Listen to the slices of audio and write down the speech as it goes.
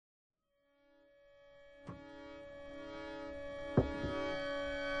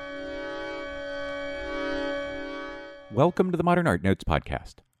Welcome to the Modern Art Notes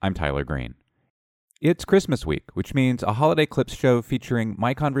podcast. I'm Tyler Green. It's Christmas week, which means a holiday clips show featuring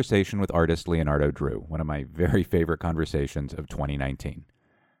my conversation with artist Leonardo Drew, one of my very favorite conversations of 2019.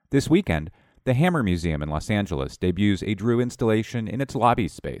 This weekend, the Hammer Museum in Los Angeles debuts a Drew installation in its lobby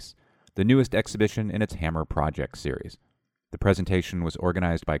space, the newest exhibition in its Hammer Project series. The presentation was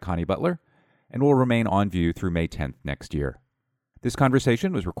organized by Connie Butler and will remain on view through May 10th next year. This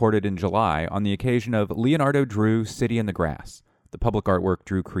conversation was recorded in July on the occasion of Leonardo Drew's City in the Grass, the public artwork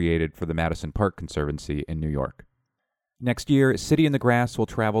Drew created for the Madison Park Conservancy in New York. Next year, City in the Grass will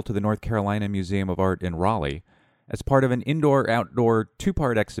travel to the North Carolina Museum of Art in Raleigh as part of an indoor-outdoor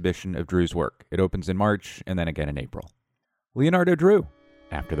two-part exhibition of Drew's work. It opens in March and then again in April. Leonardo Drew,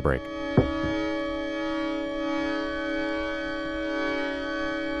 after the break.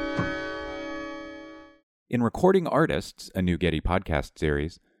 In Recording Artists, a new Getty podcast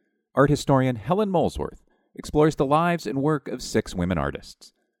series, art historian Helen Molesworth explores the lives and work of 6 women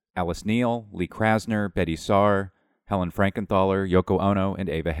artists: Alice Neel, Lee Krasner, Betty Saar, Helen Frankenthaler, Yoko Ono, and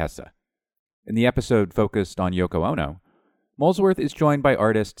Eva Hesse. In the episode focused on Yoko Ono, Molesworth is joined by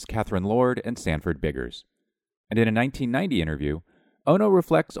artists Catherine Lord and Sanford Biggers. And in a 1990 interview, Ono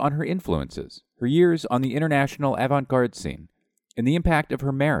reflects on her influences, her years on the international avant-garde scene, and the impact of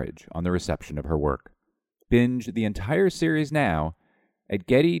her marriage on the reception of her work. Binge the entire series now at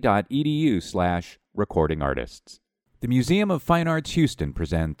getty.edu/recordingartists. The Museum of Fine Arts Houston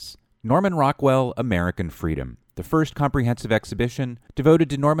presents Norman Rockwell, American Freedom, the first comprehensive exhibition devoted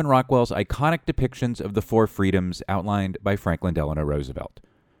to Norman Rockwell's iconic depictions of the 4 freedoms outlined by Franklin Delano Roosevelt: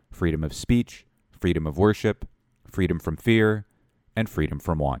 freedom of speech, freedom of worship, freedom from fear, and freedom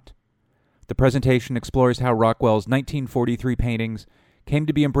from want. The presentation explores how Rockwell's 1943 paintings came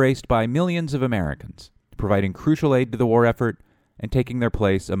to be embraced by millions of Americans, providing crucial aid to the war effort and taking their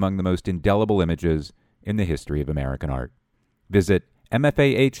place among the most indelible images in the history of American art. Visit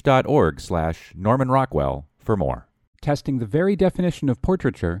mfah.org/Norman Rockwell for more. Testing the very definition of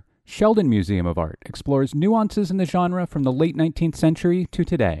portraiture, Sheldon Museum of Art explores nuances in the genre from the late 19th century to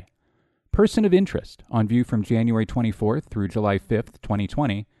today. Person of Interest, on view from January 24th through July 5th,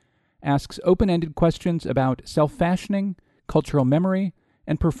 2020, asks open-ended questions about self-fashioning, cultural memory,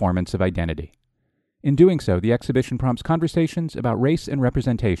 and performance of identity. In doing so, the exhibition prompts conversations about race and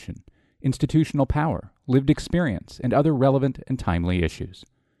representation, institutional power, lived experience, and other relevant and timely issues.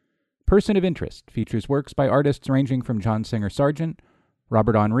 Person of Interest features works by artists ranging from John Singer Sargent,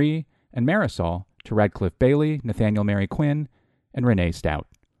 Robert Henri, and Marisol to Radcliffe Bailey, Nathaniel Mary Quinn, and Renee Stout.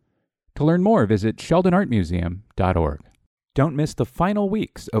 To learn more, visit sheldonartmuseum.org. Don't miss the final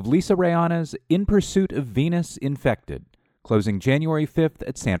weeks of Lisa Rayana's In Pursuit of Venus Infected, closing January 5th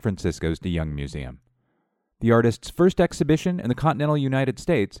at San Francisco's DeYoung Museum. The artist's first exhibition in the continental United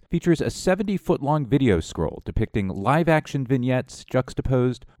States features a 70-foot-long video scroll depicting live-action vignettes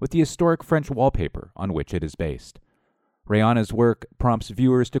juxtaposed with the historic French wallpaper on which it is based. Rayana's work prompts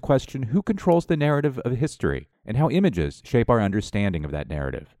viewers to question who controls the narrative of history and how images shape our understanding of that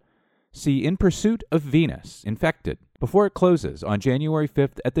narrative. See In Pursuit of Venus Infected before it closes on January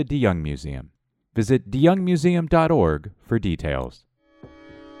 5th at the DeYoung Museum. Visit deyoungmuseum.org for details.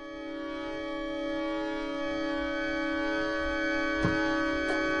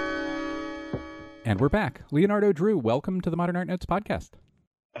 And we're back. Leonardo Drew, welcome to the Modern Art Notes podcast.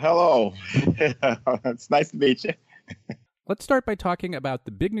 Hello. It's nice to meet you. Let's start by talking about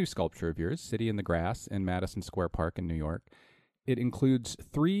the big new sculpture of yours, City in the Grass, in Madison Square Park in New York. It includes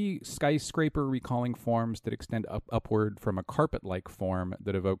 3 skyscraper recalling forms that extend upward from a carpet-like form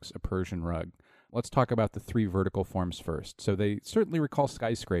that evokes a Persian rug. Let's talk about the 3 vertical forms first. So they certainly recall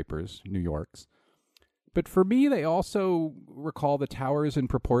skyscrapers, New York's. But for me, they also recall the towers and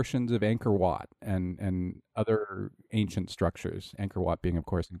proportions of Angkor Wat and other ancient structures, Angkor Wat being, of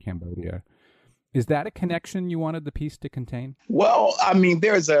course, in Cambodia. Is that a connection you wanted the piece to contain? Well, I mean,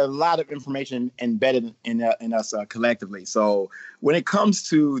 there's a lot of information embedded in us collectively. So when it comes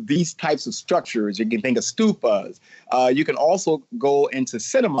to these types of structures, you can think of stupas. You can also go into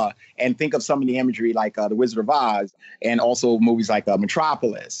cinema and think of some of the imagery like The Wizard of Oz, and also movies like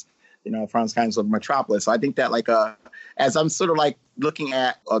Metropolis. Franz Kafka's Metropolis. So I think that as I'm sort of looking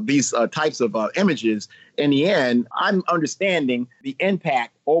at these types of images, in the end, I'm understanding the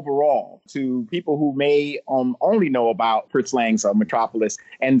impact overall to people who may only know about Fritz Lang's Metropolis,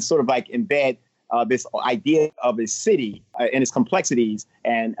 and sort of embed this idea of a city and its complexities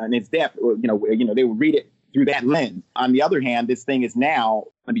and its depth. They would read it through that lens. On the other hand, this thing is now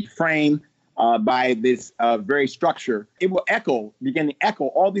going to be framed by this very structure. It will begin to echo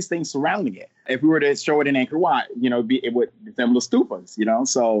all these things surrounding it. If we were to show it in Angkor Wat, it would resemble stupas,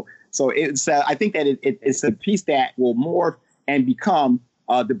 So So I think that it's a piece that will morph and become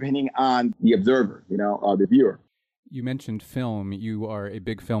depending on the observer, the viewer. You mentioned film. You are a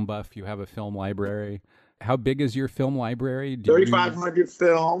big film buff. You have a film library. How big is your film library? 3,500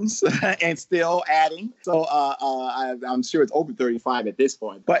 films and still adding. So I'm sure it's over 35 at this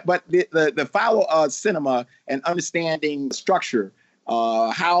point. But the follow cinema and understanding structure,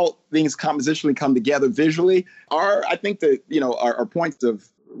 how things compositionally come together visually are, I think, are points of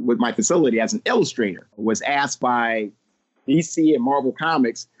with my facility as an illustrator. Was asked by DC and Marvel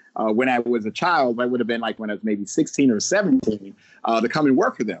Comics when I was a child. I would have been like when I was maybe 16 or 17 to come and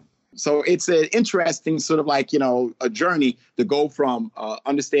work for them. So it's an interesting sort of like, a journey to go from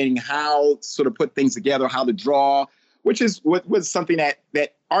understanding how to sort of put things together, how to draw, which is what was something that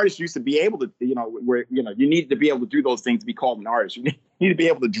artists used to be able to, where, you needed to be able to do those things to be called an artist. You need to be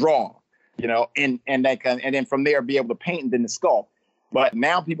able to draw, and then from there be able to paint and then to sculpt. But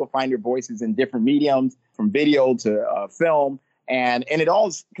now people find their voices in different mediums, from video to film. And it all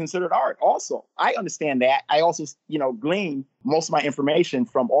is considered art also. I understand that. I also, glean most of my information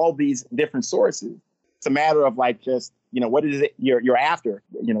from all these different sources. It's a matter of like just, what is it you're after,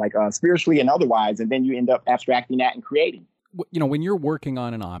 spiritually and otherwise. And then you end up abstracting that and creating. When you're working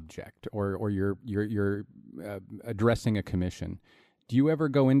on an object or you're addressing a commission, do you ever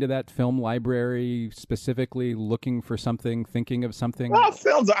go into that film library specifically looking for something, thinking of something? Well,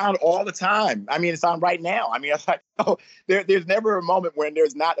 films are on all the time. I mean, it's on right now. I mean, it's like, there's never a moment when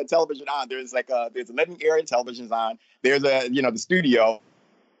there's not a television on. There's there's a living area television's on. There's the studio,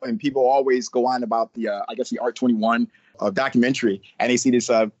 and people always go on about the Art 21 documentary, and they see this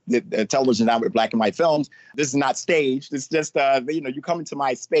the television on with black and white films. This is not staged. It's just you come into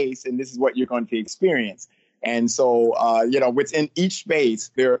my space, and this is what you're going to experience. And so, within each space,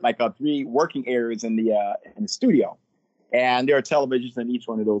 there are like 3 working areas in the studio, and there are televisions in each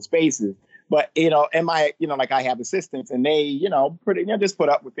one of those spaces. But, I have assistants, and they, just put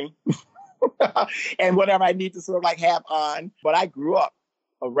up with me and whatever I need to sort of like have on. But I grew up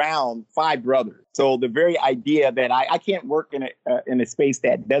around 5 brothers. So the very idea that I can't work in a space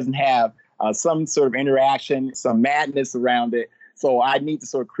that doesn't have some sort of interaction, some madness around it. So I need to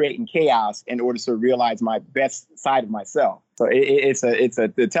sort of create in chaos in order to sort of realize my best side of myself. So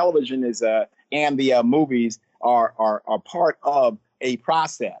the television and the movies are part of a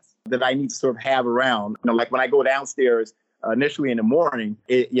process that I need to sort of have around. Like when I go downstairs initially in the morning,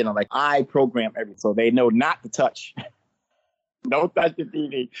 I program everything. So they know not to touch. Don't touch the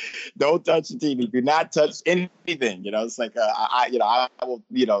TV. Don't touch the TV. Do not touch anything. It's like I will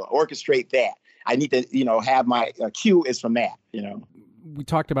orchestrate that. I need to, have my cue is from that, We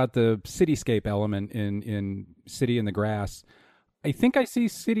talked about the cityscape element in City in the Grass. I think I see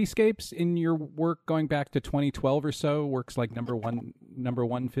cityscapes in your work going back to 2012 or so. Works like number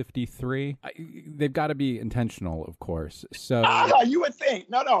 153. They've got to be intentional, of course. So you would think.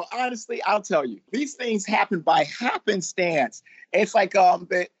 No. Honestly, I'll tell you, these things happen by happenstance. It's like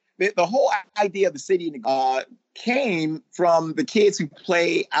the whole idea of the city came from the kids who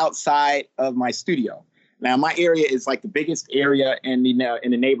play outside of my studio. Now, my area is like the biggest area in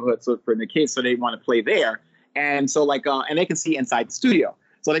the neighborhood, so for the kids, so they want to play there. And so and they can see inside the studio,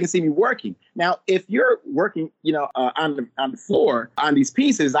 so they can see me working. Now, if you're working, on the floor on these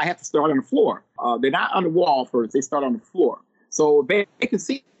pieces, I have to start on the floor. They're not on the wall first; they start on the floor, so they can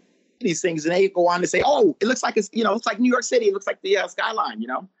see these things, and they go on to say, "Oh, it looks like it's like New York City. It looks like the skyline,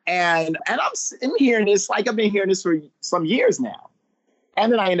 And I'm hearing this, like I've been hearing this for some years now,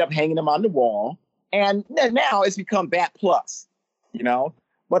 and then I end up hanging them on the wall, and then now it's become that plus,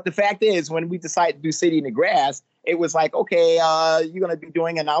 But the fact is, when we decided to do City in the Grass, it was like, okay, you're going to be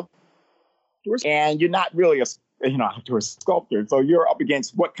doing an outdoor, and you're not really a outdoor sculptor, so you're up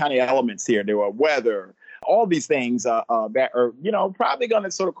against what kind of elements here? There were weather. All these things that are, probably going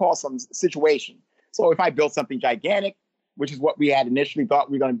to sort of cause some situation. So if I built something gigantic, which is what we had initially thought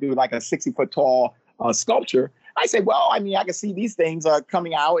we were going to do, like a 60-foot tall sculpture, I say, well, I mean, I can see these things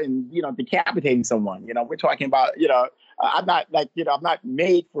coming out and, decapitating someone. We're talking about, I'm not I'm not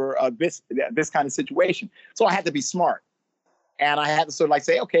made for this kind of situation. So I had to be smart. And I had to sort of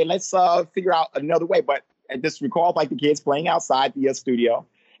say, okay, let's figure out another way. But I just recalled the kids playing outside the studio.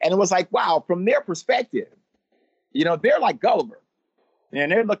 And it was like, wow, from their perspective, they're like Gulliver,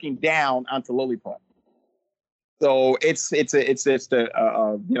 and they're looking down onto Lilliput. So it's just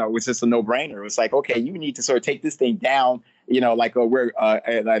a no-brainer. It's like, okay, you need to sort of take this thing down, where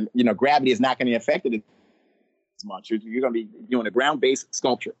gravity is not going to affect it as much. You're going to be doing a ground-based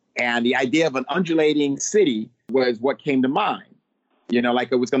sculpture. And the idea of an undulating city was what came to mind.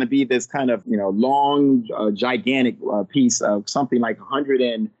 It was going to be this kind of, long, gigantic piece of something like 100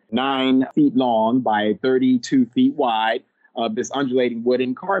 and 9 feet long by 32 feet wide of this undulating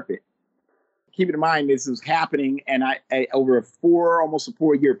wooden carpet. Keep in mind, this was happening and over almost a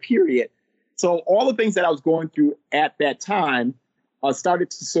 4-year period. So all the things that I was going through at that time started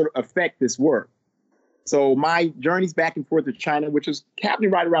to sort of affect this work. So my journeys back and forth to China, which was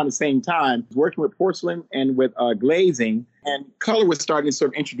happening right around the same time, working with porcelain and with glazing, and color was starting to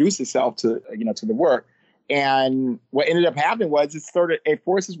sort of introduce itself to the work. And what ended up happening was it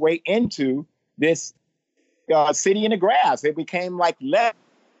forced its way into this city in the grass. It became like less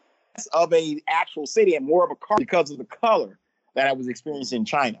of a actual city and more of a car because of the color that I was experiencing in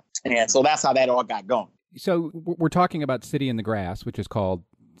China. And so that's how that all got going. So we're talking about City in the Grass, which is called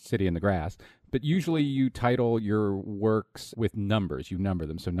City in the Grass, but usually you title your works with numbers. You number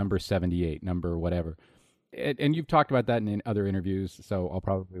them. So number 78, number whatever. And you've talked about that in other interviews, so I'll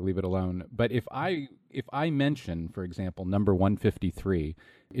probably leave it alone. But if I mention, for example, number 153,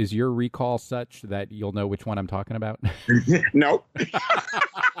 is your recall such that you'll know which one I'm talking about? No.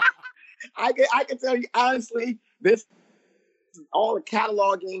 I can tell you honestly, this is all the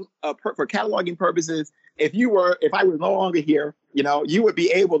cataloging for cataloging purposes. If I were no longer here, you would be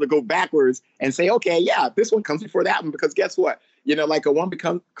able to go backwards and say, okay, yeah, this one comes before that one, because guess what? Like a one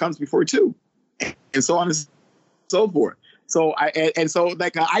comes before two, and so on and so forth. So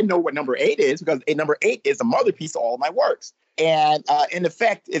I know what number 8 is, because number 8 is the mother piece of all of my works. And in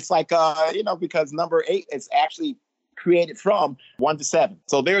effect, it's like, because number 8 is actually created from 1 to 7.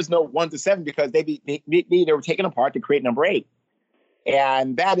 So there's no 1 to 7 because they were taken apart to create number 8.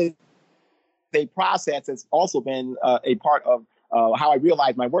 And that is a process that's also been a part of how I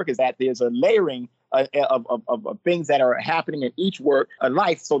realize my work, is that there's a layering of things that are happening in each work, a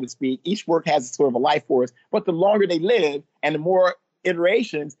life, so to speak. Each work has sort of a life force, but the longer they live and the more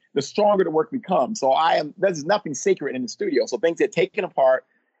iterations, the stronger the work becomes. So there's nothing sacred in the studio. So things get taken apart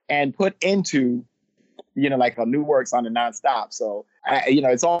and put into, like new works on the nonstop. So,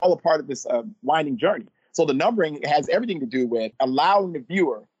 it's all a part of this winding journey. So the numbering has everything to do with allowing the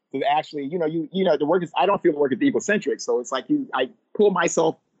viewer to actually, the work is, I don't feel the work is egocentric. So it's like I pull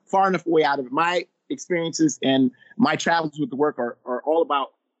myself far enough away out of it. My experiences and my travels with the work are all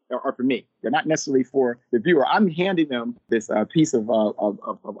about, are for me. They're not necessarily for the viewer. I'm handing them this piece of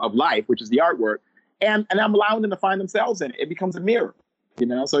life, which is the artwork, and I'm allowing them to find themselves in it. It becomes a mirror,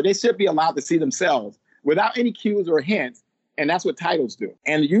 so they should be allowed to see themselves without any cues or hints. And that's what titles do.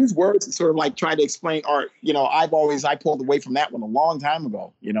 And use words to sort of like try to explain art. I pulled away from that one a long time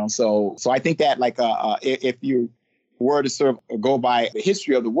ago, so I think that if you were to sort of go by the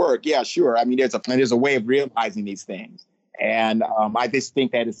history of the work, yeah, sure. I mean, there's a way of realizing these things. And I just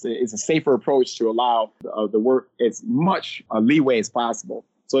think that it's a safer approach to allow the work as much leeway as possible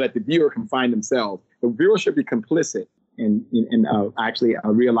so that the viewer can find themselves. The viewer should be complicit in actually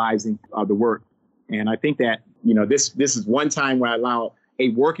realizing the work. And I think that, this is one time where I allow a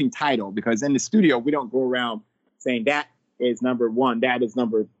working title, because in the studio, we don't go around saying that is number 1, that is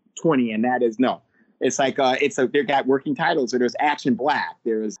number 20, and that is no. It's like, they've got working titles. So there's Action Black,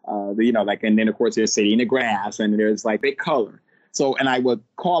 there's, and then of course there's City in the Grass, and there's like Big Color. So, and I would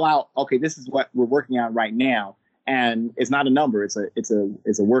call out, okay, this is what we're working on right now. And it's not a number, it's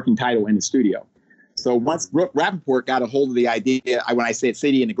a working title in the studio. So once Brooke Rappaport got a hold of the idea, when I said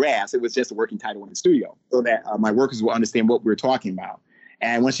City in the Grass, it was just a working title in the studio so that my workers will understand what we were talking about.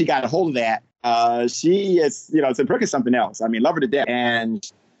 And when she got a hold of that, she is, so Brooke is something else. I mean, love her to death. And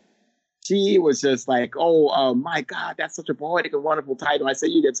she was just like, oh, my God, that's such a poetic and wonderful title. I said,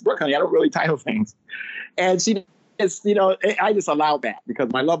 it's Brooke, honey. I don't really title things. And she just, I just allowed that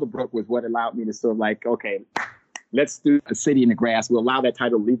because my love of Brooke was what allowed me to sort of like, okay, let's do a City in the Grass. We'll allow that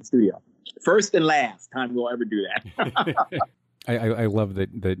title to leave the studio. First and last time we'll ever do that. I love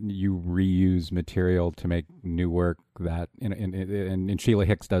that you reuse material to make new work that, and Sheila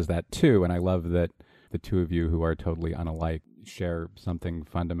Hicks does that too. And I love that the two of you who are totally unalike share something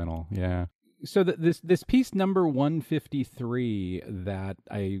fundamental. Yeah. So this piece number 153 that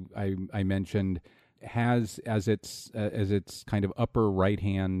I mentioned has as its kind of upper right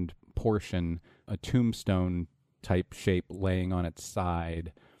hand portion a tombstone type shape laying on its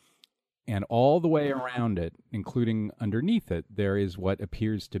side. And all the way around it, including underneath it, there is what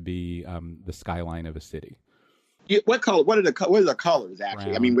appears to be the skyline of a city. What color? What are the colors, actually?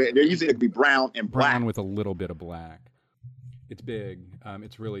 Brown. I mean, they're usually going to be brown and black. Brown with a little bit of black. It's big.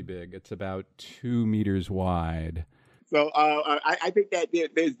 It's really big. It's about 2 meters wide. So I think that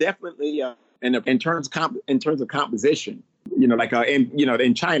there's definitely, in terms of composition,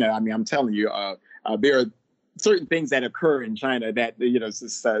 in China, I mean, I'm telling you, there are certain things that occur in China that,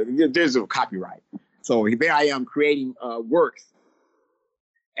 there's a copyright. So there I am creating works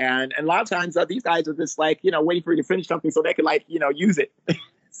And a lot of times these guys are just like, waiting for you to finish something so they can use it,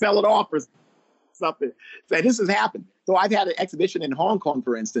 sell it off or something. So this has happened. So I've had an exhibition in Hong Kong,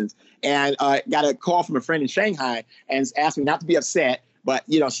 for instance, and got a call from a friend in Shanghai and asked me not to be upset, but,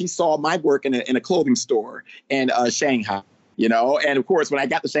 she saw my work in a clothing store in Shanghai. And of course, when I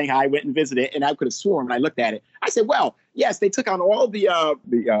got to Shanghai, I went and visited, and I could have sworn when I looked at it, I said, well, yes, they took on all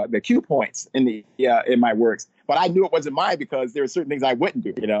the cue points in my works, but I knew it wasn't mine because there were certain things I wouldn't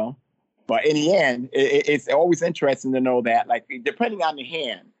do, But in the end, it's always interesting to know that, like, depending on the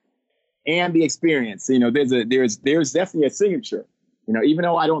hand and the experience, there's definitely a signature, even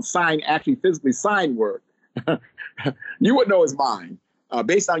though I don't actually physically sign work, you would know it's mine.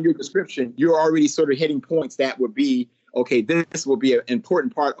 Based on your description, you're already sort of hitting points that would be, okay, this will be an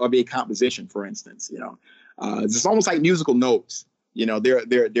important part of a composition, for instance. It's almost like musical notes.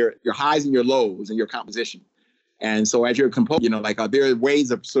 They're your highs and your lows in your composition. And so as you're composing, there are ways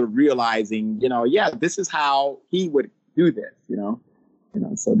of sort of realizing, this is how he would do this.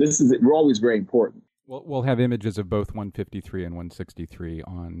 So we're always very important. We'll have images of both 153 and 163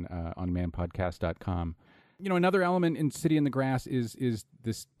 on manpodcast.com. Another element in City in the Grass is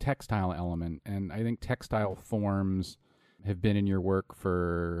this textile element. And I think textile forms have been in your work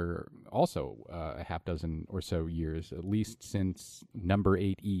for also a half dozen or so years, at least since number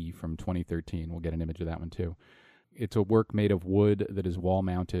 8E from 2013. We'll get an image of that one too. It's a work made of wood that is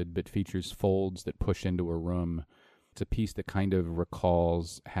wall-mounted but features folds that push into a room. It's a piece that kind of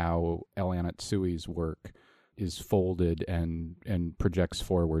recalls how Eliana Tsui's work is folded and projects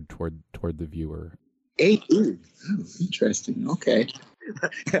forward toward the viewer. 8E. Oh, interesting. Okay.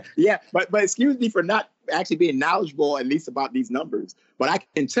 Yeah, but excuse me for not actually being knowledgeable, at least about these numbers. But I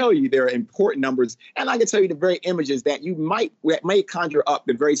can tell you they're important numbers, and I can tell you the very images that you may conjure up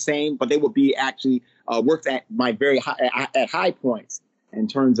the very same, but they will be actually worked at my very high points in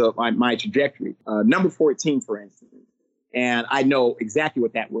terms of my trajectory. Number 14, for instance. And I know exactly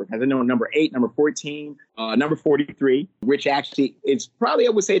what that work has. I know number 8, number 14, number 43, which actually is probably, I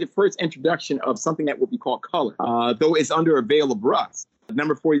would say, the first introduction of something that would be called color, though it's under a veil of rust.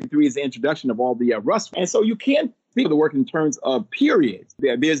 Number 43 is the introduction of all the rust. And so you can think of the work in terms of periods.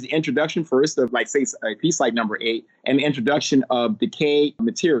 There's the introduction first of, like, say, a piece like number 8, and the introduction of decay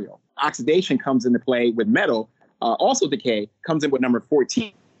material. Oxidation comes into play with metal. Also decay comes in with number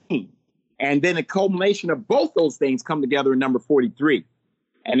 14. And then a culmination of both those things come together in number 43.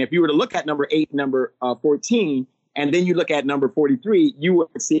 And if you were to look at number 8, number 14, and then you look at number 43, you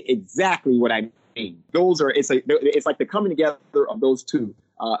would see exactly what I mean. It's like the coming together of those two,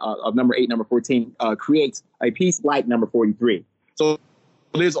 of number 8, number 14, creates a piece like number 43. So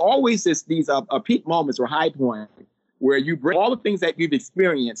there's always these peak moments or high points where you bring all the things that you've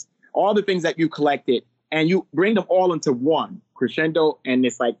experienced, all the things that you collected, and you bring them all into one crescendo, and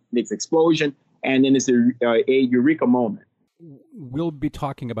it's like this explosion, and then it's a eureka moment. We'll be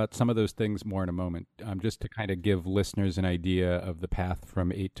talking about some of those things more in a moment, just to kind of give listeners an idea of the path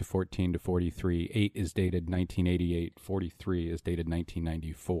from 8 to 14 to 43. 8 is dated 1988, 43 is dated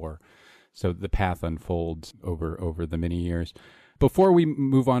 1994. So the path unfolds over the many years. Before we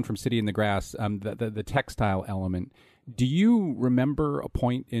move on from City in the Grass, the textile element, do you remember a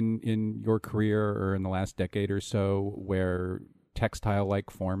point in your career or in the last decade or so where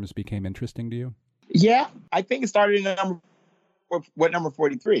textile-like forms became interesting to you? Yeah, I think it started in number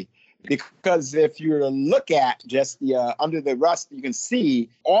 43. Because if you look at just the under the rust, you can see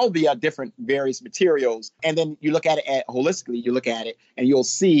all the different various materials. And then you look at it holistically, you look at it and you'll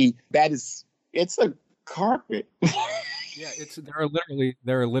see it's a carpet. Yeah,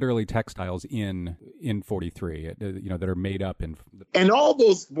 there are literally textiles in 43, that are made up in. And all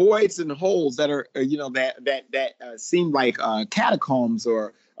those voids and holes that are, that seem like catacombs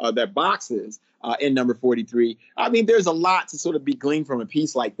or that boxes in number 43. I mean, there's a lot to sort of be gleaned from a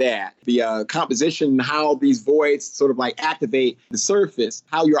piece like that. The composition, how these voids sort of like activate the surface,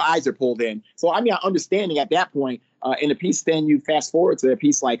 how your eyes are pulled in. So, I mean, understanding at that point in a piece, then you fast forward to a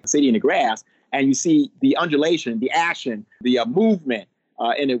piece like City in the Grass, and you see the undulation, the action, the movement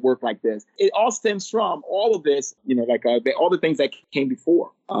in a work like this. It all stems from all of this, all the things that came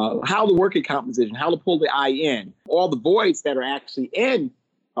before. How to work a composition, how to pull the eye in, all the voids that are actually in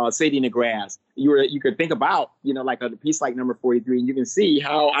City in the Grass. You could think about, like a piece like number 43, and you can see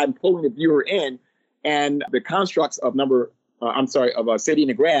how I'm pulling the viewer in, and the constructs of City in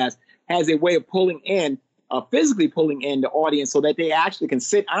the Grass has a way of pulling in, physically pulling in the audience so that they actually can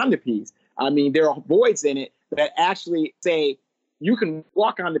sit on the piece. I mean, there are voids in it that actually say you can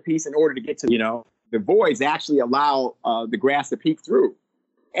walk on the piece in order to get to, the voids actually allow the grass to peek through.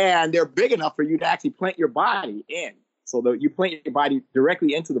 And they're big enough for you to actually plant your body in. So you plant your body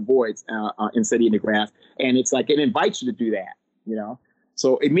directly into the voids instead of in the grass. And it's like it invites you to do that, you know.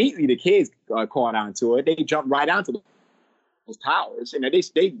 So immediately the kids caught on to it. They jumped right onto those towers. And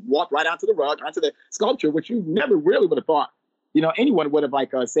they walked right onto the rug, onto the sculpture, which you never really would have thought, you know, anyone would have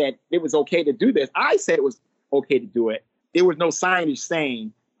said it was okay to do this. I said it was okay to do it. There was no signage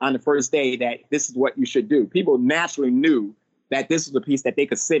saying on the first day that this is what you should do. People naturally knew that this was a piece that they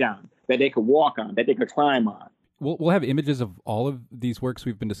could sit on, that they could walk on, that they could climb on. We'll have images of all of these works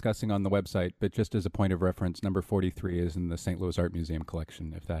we've been discussing on the website, but just as a point of reference, number 43 is in the St. Louis Art Museum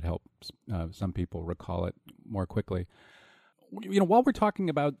collection, if that helps some people recall it more quickly. You know, while we're talking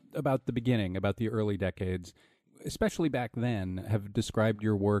about the beginning, about the early decades, especially back then, have described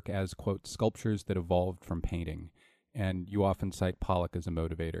your work as, quote, sculptures that evolved from painting. And you often cite Pollock as a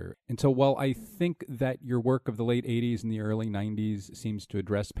motivator. And so while I think that your work of the late 80s and the early 90s seems to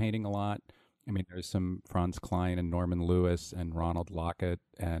address painting a lot, I mean, there's some Franz Kline and Norman Lewis and Ronald Lockett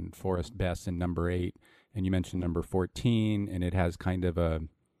and Forrest Bess in number 8. And you mentioned number 14, and it has kind of a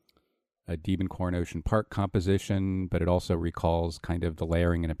Diebenkorn Ocean Park composition, but it also recalls kind of the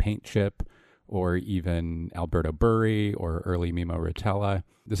layering in a paint chip, or even Alberto Burri or early Mimo Rotella.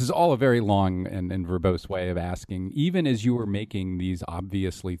 This is all a very long and verbose way of asking, even as you were making these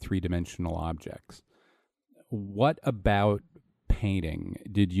obviously three-dimensional objects, what about painting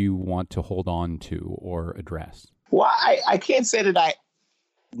did you want to hold on to or address? Well, I can't say that I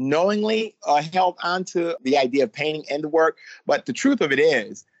knowingly held on to the idea of painting in the work, but the truth of it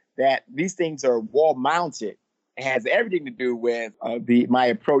is that these things are wall-mounted. It has everything to do with my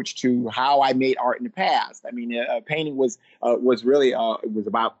approach to how I made art in the past. I mean, painting was really it was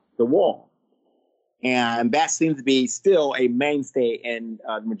about the wall, and that seems to be still a mainstay. And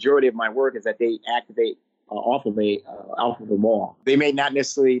the majority of my work is that they activate off of the wall. They may not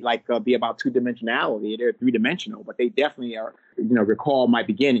necessarily be about two-dimensionality; they're three-dimensional, but they definitely are. Recall my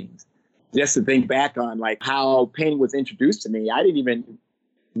beginnings. Just to think back on how painting was introduced to me, I didn't even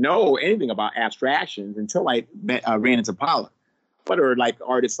know anything about abstractions until I ran into Pollock. But or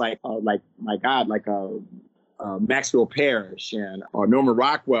artists Maxwell Parrish or Norman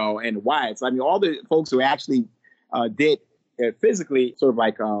Rockwell and the Wyeths. I mean, all the folks who actually did physically sort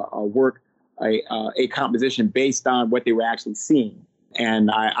of work a composition based on what they were actually seeing. And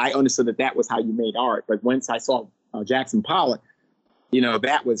I understood that was how you made art. But once I saw Jackson Pollock,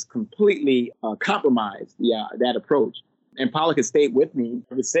 that was completely compromised, that approach. And Pollock has stayed with me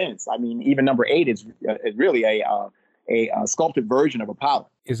ever since. I mean, even number 8 is really a sculpted version of a Pollock.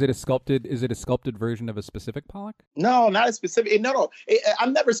 Is it a sculpted version of a specific Pollock? No, not a specific. No.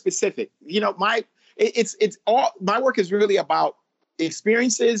 I'm never specific. My work is really about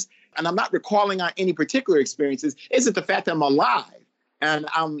experiences, and I'm not recalling on any particular experiences. It's the fact that I'm alive and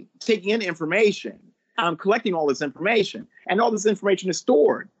I'm taking in information. I'm collecting all this information, and all this information is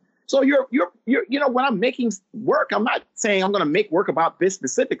stored. So when I'm making work, I'm not saying I'm going to make work about this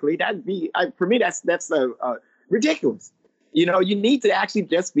specifically. That'd be, for me, that's ridiculous. You need to actually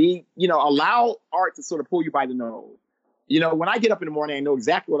just be, allow art to sort of pull you by the nose. When I get up in the morning, I know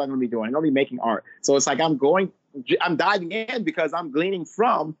exactly what I'm going to be doing. I'm going to be making art. So it's like I'm diving in because I'm gleaning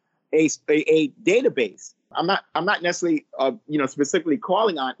from a database. I'm not necessarily, specifically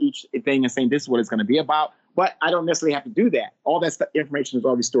calling on each thing and saying this is what it's going to be about. But I don't necessarily have to do that. All that information is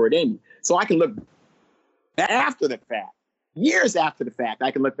already stored in me. So I can look after the fact, years after the fact,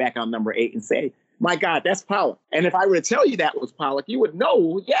 I can look back on number 8 and say, my God, that's Pollock. And if I were to tell you that was Pollock, you would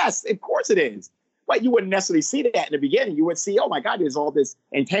know, yes, of course it is. But you wouldn't necessarily see that in the beginning. You would see, oh my God, there's all this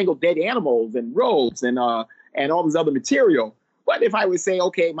entangled dead animals and robes and all this other material. But if I would say,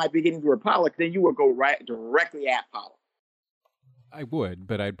 okay, my beginnings were Pollock, then you would go right directly at Pollock. I would,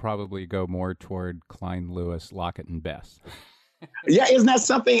 but I'd probably go more toward Kline, Lewis, Lockett, and Bess. Yeah, isn't that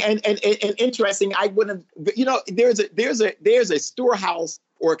something? And interesting. I wouldn't have. There's a storehouse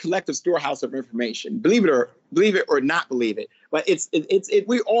or a collective storehouse of information. Believe it or not believe it. But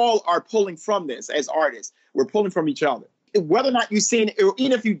we all are pulling from this as artists. We're pulling from each other. Whether or not you've seen it, or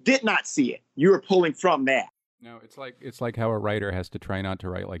even if you did not see it, you are pulling from that. No, it's like how a writer has to try not to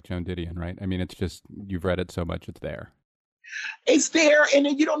write like Joan Didion, right? I mean, it's just you've read it so much, it's there. It's there, and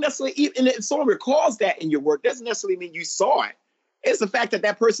then you don't necessarily, and if someone recalls that in your work, doesn't necessarily mean you saw it. It's the fact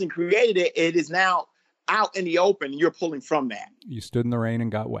that person created it. It is now out in the open, and you're pulling from that. You stood in the rain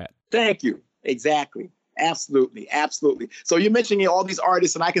and got wet. Thank you. Exactly. Absolutely. So you're mentioning all these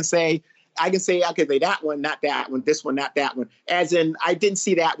artists, and I can say, okay, that one, not that one, this one, not that one. As in, I didn't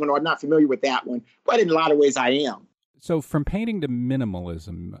see that one, or I'm not familiar with that one. But in a lot of ways, I am. So from painting to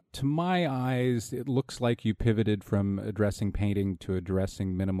minimalism, to my eyes, it looks like you pivoted from addressing painting to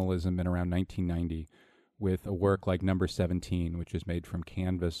addressing minimalism in around 1990, with a work like Number 17, which is made from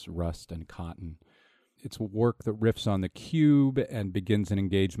canvas, rust, and cotton. It's a work that riffs on the cube and begins an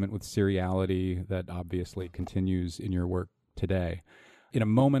engagement with seriality that obviously continues in your work today. In a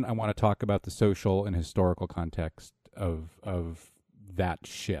moment, I want to talk about the social and historical context of that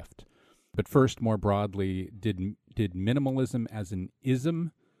shift. But first, more broadly, did minimalism as an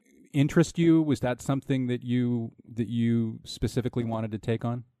ism interest you? Was that something that you specifically wanted to take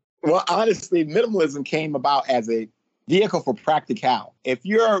on? Well, honestly, minimalism came about as a vehicle for practicality. If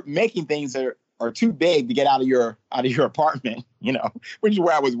you're making things that are too big to get out of your apartment, which is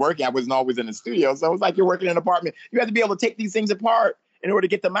where I was working. I wasn't always in the studio. So it was like you're working in an apartment. You have to be able to take these things apart in order to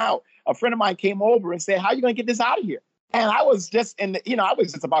get them out. A friend of mine came over and said, "How are you going to get this out of here?" And I was just I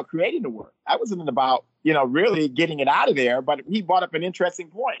was just about creating the work. I wasn't about, really getting it out of there. But he brought up an interesting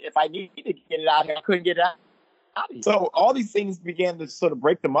point. If I needed to get it out of here, I couldn't get it out of here. So all these things began to sort of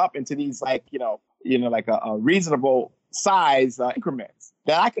break them up into these like a reasonable size increments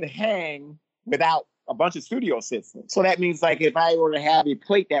that I could hang without a bunch of studio systems. So that means like if I were to have a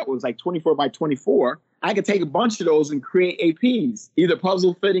plate that was like 24 by 24, I could take a bunch of those and create APs, either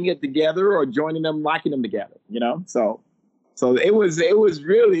puzzle fitting it together or joining them, locking them together, So it was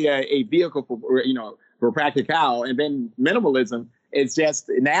really a vehicle for practical. And then minimalism is just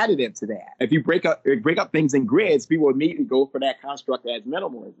an additive to that. If you break up things in grids, people immediately go for that construct as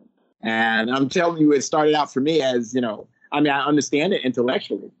minimalism. And I'm telling you, it started out for me as, I understand it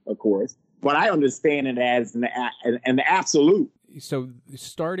intellectually, of course, but I understand it as an absolute. So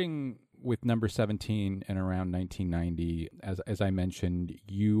starting with Number 17 and around 1990, as I mentioned,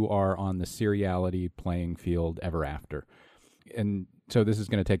 you are on the seriality playing field ever after. And so this is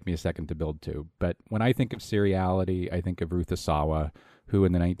going to take me a second to build to. But when I think of seriality, I think of Ruth Asawa, who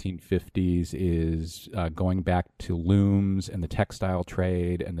in the 1950s is going back to looms and the textile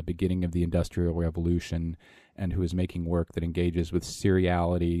trade and the beginning of the Industrial Revolution, and who is making work that engages with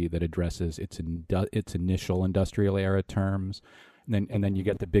seriality, that addresses its initial industrial era terms. And then you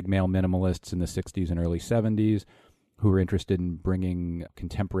get the big male minimalists in the 60s and early 70s who are interested in bringing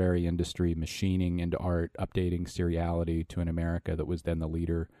contemporary industry machining into art, updating seriality to an America that was then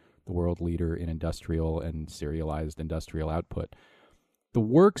the world leader in industrial and serialized industrial output. The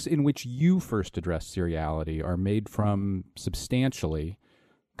works in which you first address seriality are made from substantially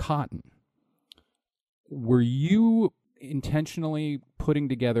cotton. Were you intentionally putting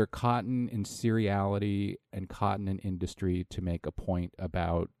together cotton and seriality and cotton and industry to make a point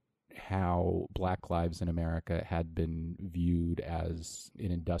about how Black lives in America had been viewed as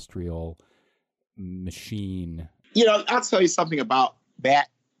an industrial machine? I'll tell you something about that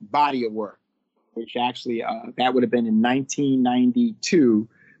body of work, which actually that would have been in 1992.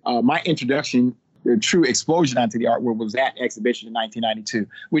 My introduction, the true explosion onto the art world, was that exhibition in 1992,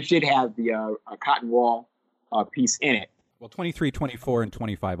 which did have the cotton wall piece in it. Well, 23, 24, and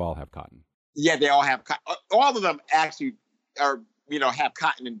 25 all have cotton. Yeah, they all have cotton. All of them actually are, have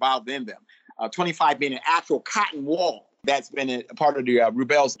cotton involved in them. 25 being an actual cotton wall that's been a part of the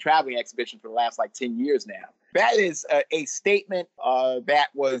Rubel's traveling exhibition for the last 10 years now. That is a statement that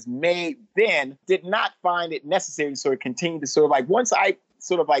was made then, did not find it necessary to sort of continue to sort of once I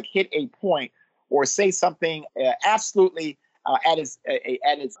sort of hit a point or say something absolutely at its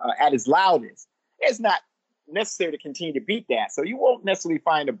loudest, it's not necessary to continue to beat that. So you won't necessarily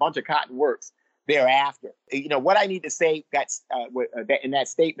find a bunch of cotton works thereafter. What I need to say that in that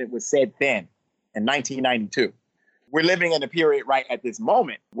statement was said then in 1992. We're living in a period right at this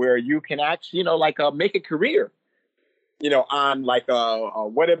moment where you can actually, make a career, on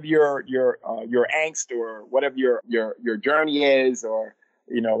whatever your angst or whatever your journey is, or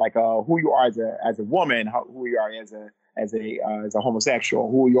who you are as a woman, who you are as a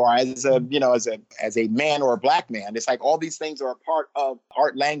homosexual, who you are as a man or a Black man. It's all these things are a part of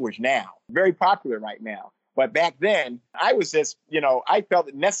art language now, very popular right now. But back then, I was just, I felt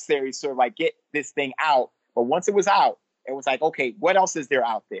it necessary to sort of get this thing out. But once it was out, it was okay, what else is there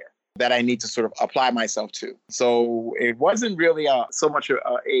out there that I need to sort of apply myself to? So it wasn't really so much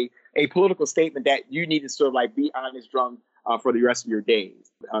a political statement that you need to sort of be on this drum for the rest of your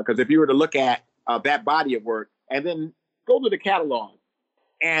days. Because if you were to look at that body of work and then go to the catalog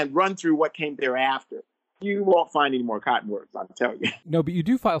and run through what came thereafter, you won't find any more cotton works, I'll tell you. No, but you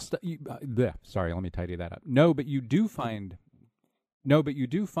do file sorry, let me tidy that up. No, but you do find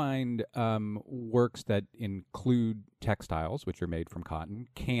works that include textiles, which are made from cotton,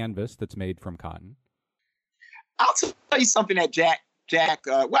 canvas that's made from cotton. I'll tell you something that Jack.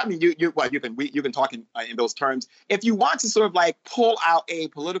 You can talk in those terms. If you want to sort of pull out a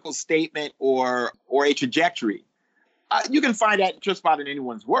political statement or a trajectory, you can find that just about in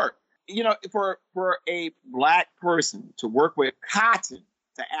anyone's work. for a Black person to work with cotton,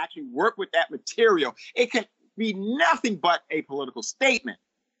 to actually work with that material, it can be nothing but a political statement.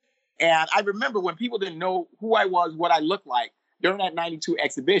 And I remember when people didn't know who I was, what I looked like during that 92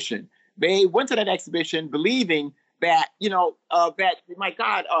 exhibition, they went to that exhibition believing that, my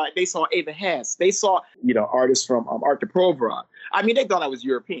God, they saw Ava Hess. They saw, artists from Art de Provra. I mean, they thought I was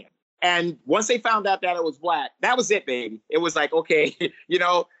European. And once they found out that I was Black, that was it, baby. It was like, okay,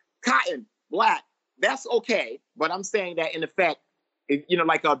 cotton, Black, that's okay. But I'm saying that in effect,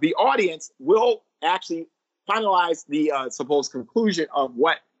 the audience will actually finalize the supposed conclusion of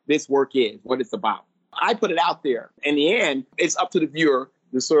what this work is, what it's about. I put it out there. In the end, it's up to the viewer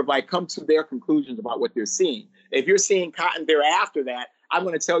to sort of like come to their conclusions about what they're seeing. If you're seeing cotton thereafter that, I'm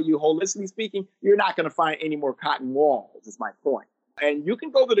going to tell you, holistically speaking, you're not going to find any more cotton walls, is my point. And you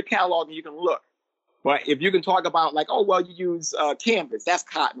can go to the catalog and you can look. But if you can talk about like, oh, well, you use canvas, that's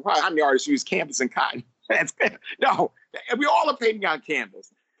cotton. How many artists use canvas and cotton? No, we all are painting on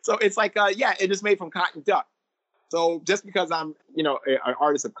canvas. So it's like, it is made from cotton duck. So just because I'm, an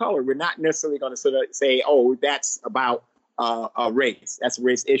artist of color, we're not necessarily going to sort of say, oh, that's about a race. That's a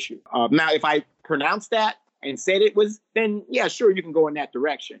race issue. Now, if I pronounce that and said it was, then yeah, sure, you can go in that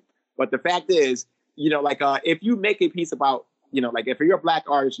direction. But the fact is, if you make a piece about, if you're a Black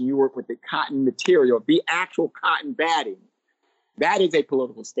artist and you work with the cotton material, the actual cotton batting, that is a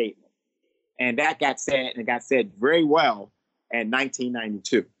political statement. And that got said, and it got said very well in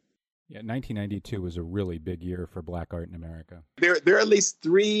 1992. Yeah, 1992 was a really big year for Black art in America. There are at least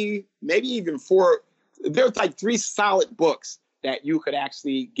 3, maybe even 4. There's like 3 solid books that you could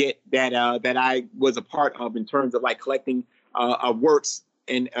actually get that I was a part of in terms of like collecting works,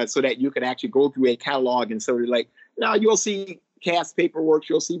 and so that you could actually go through a catalog and sort of like, now you'll see cast paper works,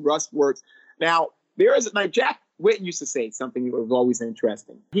 you'll see rust works. Now there is like Jack Whitten used to say something that was always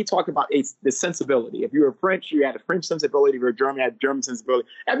interesting. He talked about the sensibility. If you were French, you had a French sensibility. If you were German, you had a German sensibility.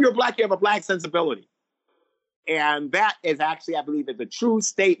 If you're Black, you have a Black sensibility. And that is actually, I believe, is a true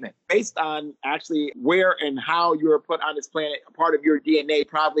statement based on actually where and how you were put on this planet. A part of your DNA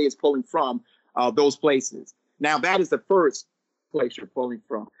probably is pulling from those places. Now, that is the first place you're pulling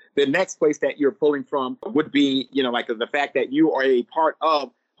from. The next place that you're pulling from would be, like the fact that you are a part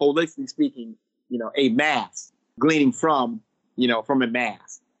of, holistically speaking, a mass, gleaning from a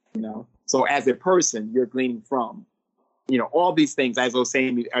mass, So as a person, you're gleaning from, all these things, as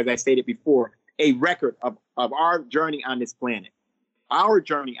I stated before, a record of our journey on this planet,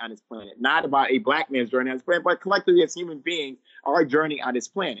 not about a Black man's journey on this planet, but collectively as human beings, our journey on this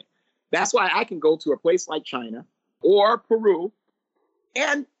planet. That's why I can go to a place like China or Peru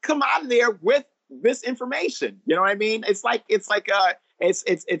and come out of there with this information. You know what I mean? It's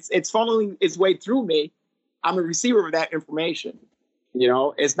funneling its way through me. I'm a receiver of that information.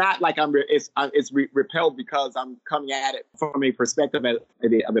 It's not like it's repelled because I'm coming at it from a perspective of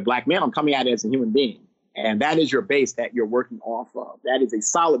a Black man. I'm coming at it as a human being. And that is your base that you're working off of. That is a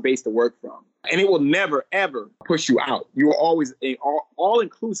solid base to work from. And it will never, ever push you out. You are always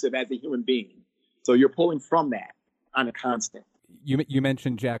all-inclusive as a human being. So you're pulling from that on a constant. You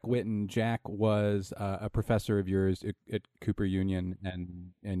mentioned Jack Whitten. Jack was a professor of yours at Cooper Union,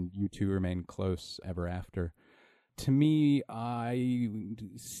 and you two remained close ever after. To me,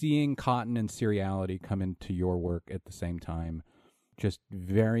 seeing cotton and seriality come into your work at the same time just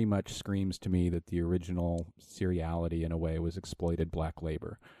very much screams to me that the original seriality, in a way, was exploited Black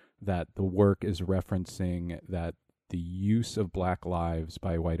labor. That the work is referencing that the use of Black lives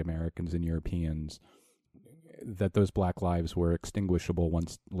by white Americans and Europeans, that those Black lives were extinguishable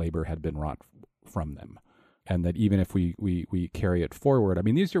once labor had been wrought from them. And that even if we carry it forward, I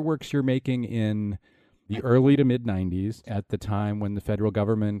mean, these are works you're making in the early to mid 90s, at the time when the federal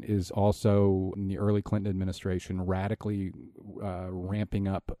government is also, in the early Clinton administration, radically ramping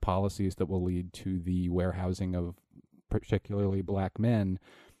up policies that will lead to the warehousing of particularly Black men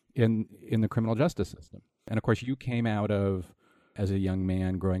in the criminal justice system. And of course, you came out of, as a young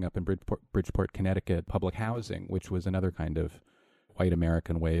man growing up in Bridgeport, Connecticut, public housing, which was another kind of white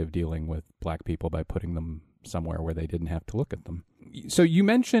American way of dealing with Black people by putting them somewhere where they didn't have to look at them. So you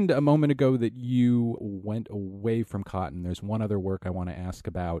mentioned a moment ago that you went away from cotton. There's one other work I want to ask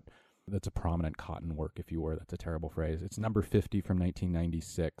about that's a prominent cotton work, if you were. That's a terrible phrase. It's number 50 from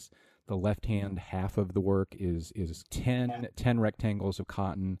 1996. The left-hand half of the work is 10 rectangles of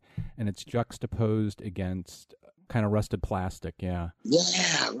cotton, and it's juxtaposed against kind of rusted plastic. Yeah.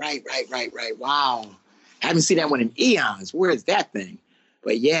 Yeah, right. Wow. I haven't seen that one in eons. Where is that thing?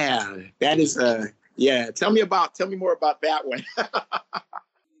 But yeah, that is yeah. Tell me more about that one.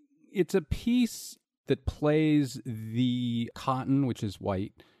 It's a piece that plays the cotton, which is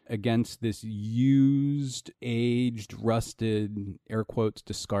white, against this used, aged, rusted, air quotes,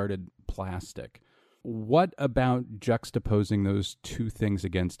 discarded plastic. What about juxtaposing those two things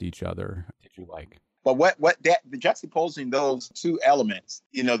against each other did you like? But the juxtaposing those two elements,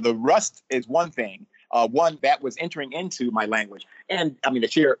 the rust is one thing, one that was entering into my language, and I mean the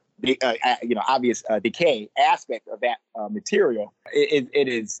sheer, obvious decay aspect of that material. It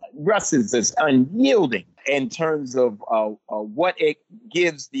is rust is just unyielding in terms of what it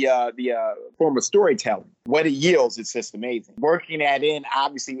gives the form of storytelling. What it yields is just amazing. Working that in,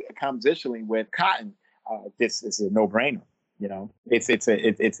 obviously, compositionally with cotton, this is a no-brainer. It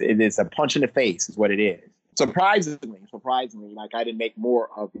is a punch in the face, is what it is. Surprisingly, like I didn't make more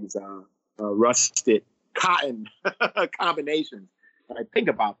of these rusted cotton combinations. When I think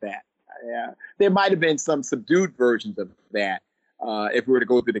about that, there might have been some subdued versions of that. If we were to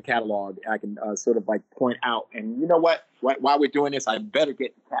go through the catalog, I can sort of like point out. And you know what? While we're doing this, I better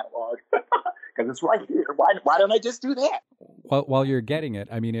get the catalog because it's right here. Why don't I just do that? Well, while you're getting it,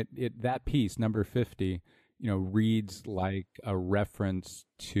 I mean, that piece, number 50, reads like a reference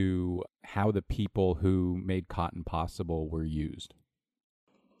to how the people who made cotton possible were used.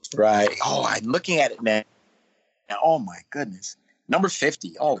 Right. Oh, I'm looking at it now. Oh, my goodness. Number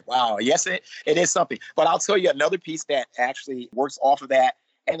 50. Oh, wow. Yes, it is something. But I'll tell you another piece that actually works off of that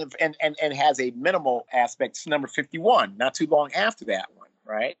and has a minimal aspect. It's number 51, not too long after that one.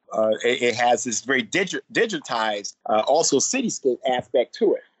 Right. It has this very digitized, also cityscape aspect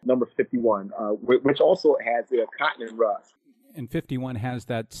to it. Number 51, which also has the cotton and rust. And 51 has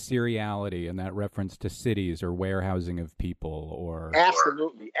that seriality and that reference to cities or warehousing of people or...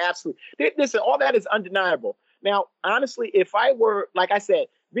 Absolutely. Listen, all that is undeniable. Now, honestly, if I were, like I said,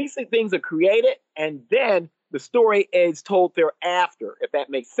 these things are created and then the story is told thereafter, if that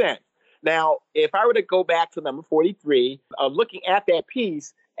makes sense. Now, if I were to go back to number 43, looking at that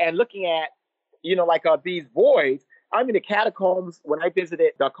piece and looking at, these voids, I'm in the catacombs when I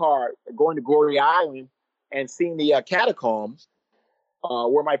visited Dakar, going to Gorée Island and seeing the catacombs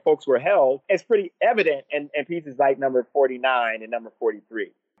where my folks were held. It's pretty evident in pieces like number 49 and number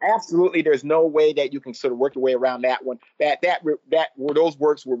 43. Absolutely, there's no way that you can sort of work your way around that one. That those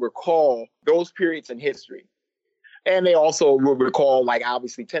works will recall those periods in history. And they also will recall, like,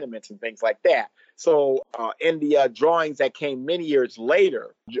 obviously, tenements and things like that. So in the drawings that came many years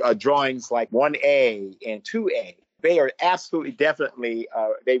later, drawings like 1A and 2A, they are absolutely definitely,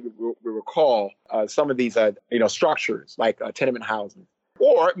 they will recall some of these, structures like tenement housing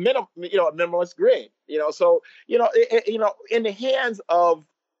or minimalist grid. So, in the hands of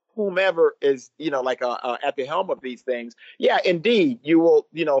whomever is, at the helm of these things, yeah, indeed, you will,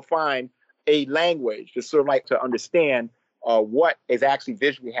 find a language to sort of like to understand what is actually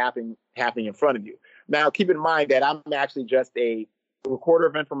visually happening in front of you. Now, keep in mind that I'm actually just a recorder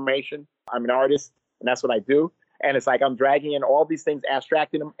of information. I'm an artist, and that's what I do. And it's like I'm dragging in all these things,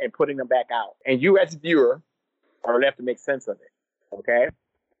 abstracting them, and putting them back out. And you, as a viewer, are left to make sense of it. Okay?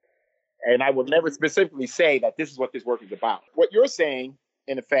 And I will never specifically say that this is what this work is about. What you're saying,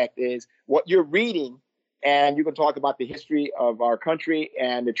 in effect, is what you're reading. And you can talk about the history of our country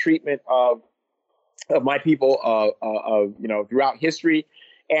and the treatment of my people, throughout history,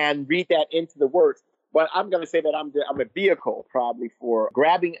 and read that into the works. But I'm going to say that I'm a vehicle probably for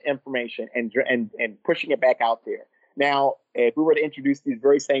grabbing information and pushing it back out there. Now, if we were to introduce these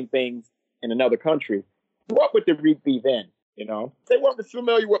very same things in another country, what would the read be then? If they weren't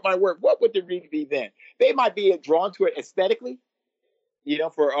familiar with my work, what would the read be then? They might be drawn to it aesthetically,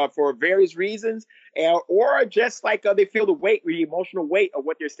 for various reasons, or just like they feel the emotional weight of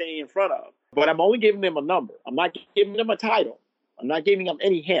what they're saying in front of. But I'm only giving them a number. I'm not giving them a title. I'm not giving them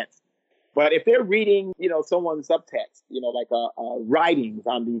any hints. But if they're reading, someone's subtext, writings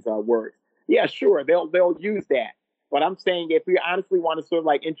on these words, yeah, sure, they'll use that. But I'm saying if we honestly want to sort of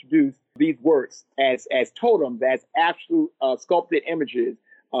like introduce these works as totems, as absolute sculpted images,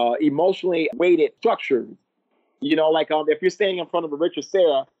 emotionally weighted structures, if you're standing in front of a Richard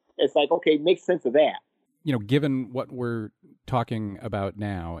Serra, it's like, okay, make sense of that. Given what we're talking about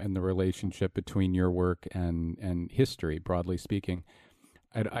now and the relationship between your work and history, broadly speaking,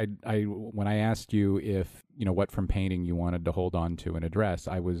 I when I asked you if, what from painting you wanted to hold on to and address,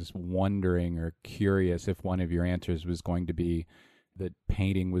 I was wondering or curious if one of your answers was going to be that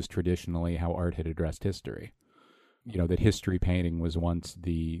painting was traditionally how art had addressed history. That history painting was once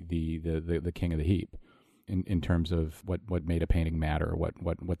the king of the heap. In terms of what made a painting matter, what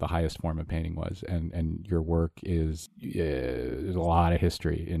the highest form of painting was, and your work is there's a lot of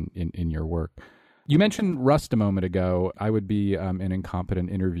history in your work. You mentioned rust a moment ago. I would be an incompetent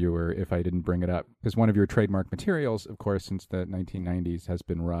interviewer if I didn't bring it up, because one of your trademark materials, of course, since the 1990s has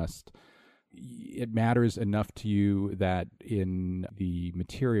been rust. It matters enough to you that in the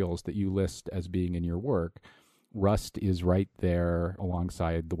materials that you list as being in your work, rust is right there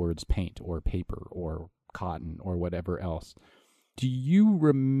alongside the words paint or paper or cotton or whatever else. Do you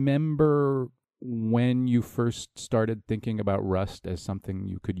remember when you first started thinking about rust as something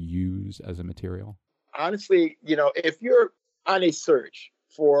you could use as a material? Honestly, if you're on a search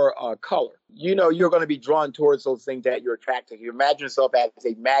for color, you're going to be drawn towards those things that you're attracted to. You imagine yourself as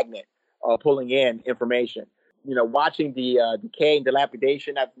a magnet pulling in information. Watching the decay and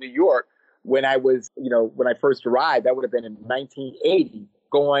dilapidation of New York when I was, when I first arrived, that would have been in 1980,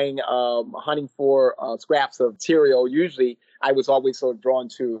 going hunting for scraps of material. Usually I was always sort of drawn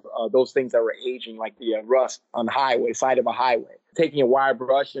to those things that were aging, like the rust on the highway, side of a highway, taking a wire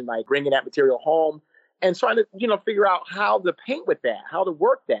brush and like bringing that material home and trying to, figure out how to paint with that, how to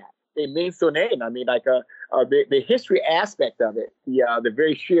work that. It means to an end. I mean, like the history aspect of it, the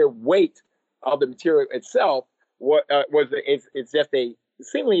very sheer weight of the material itself it's just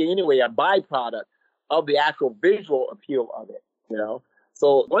seemingly anyway, a byproduct of the actual visual appeal of it,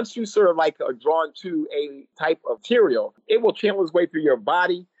 So once you sort of like are drawn to a type of material, it will channel its way through your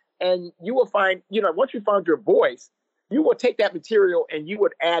body, and you will find, once you found your voice, you will take that material and you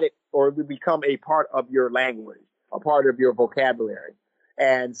would add it, or it would become a part of your language, a part of your vocabulary.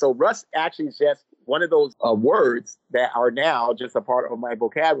 And so rust actually is just one of those words that are now just a part of my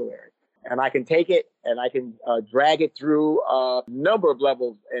vocabulary. And I can take it and I can drag it through a number of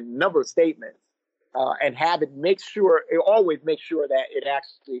levels and number of statements and have it always make sure that it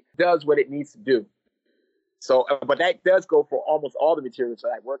actually does what it needs to do. So, but that does go for almost all the materials that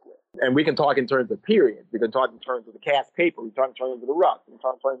I work with. And we can talk in terms of periods. We can talk in terms of the cast paper. We can talk in terms of the rust. We can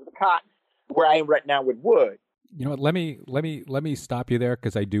talk in terms of the cotton, where I am right now with wood. You know what? Let me stop you there,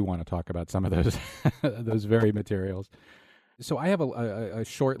 because I do want to talk about some of those those very materials. So I have a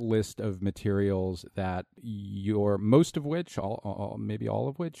short list of materials that most of which, maybe all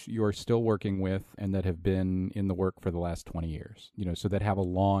of which, you're still working with and that have been in the work for the last 20 years, so that have a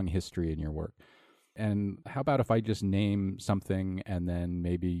long history in your work. And how about if I just name something and then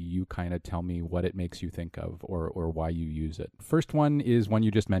maybe you kind of tell me what it makes you think of or why you use it. First one is one you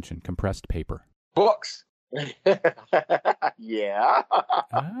just mentioned, compressed paper. Books. Yeah.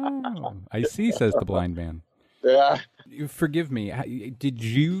 Oh, I see, says the blind man. Yeah. Forgive me. Did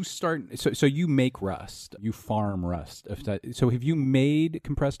you start? So you make rust. You farm rust. So have you made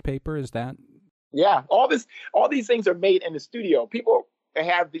compressed paper? Is that? Yeah. All these things are made in the studio. People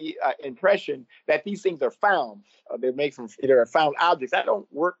have the impression that these things are found. They're made from either found objects. I don't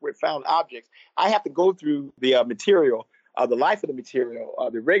work with found objects. I have to go through the material, the life of the material,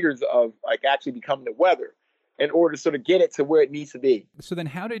 the rigors of like actually becoming the weather, in order to sort of get it to where it needs to be. So then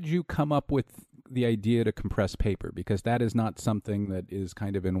how did you come up with the idea to compress paper? Because that is not something that is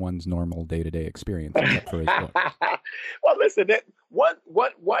kind of in one's normal day-to-day experience, except for his book. Well, listen,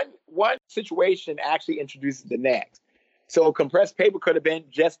 one situation actually introduces the next. So compressed paper could have been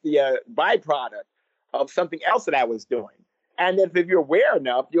just the byproduct of something else that I was doing. And if you're aware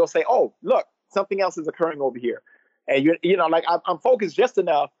enough, you'll say, oh, look, something else is occurring over here. And, like I'm focused just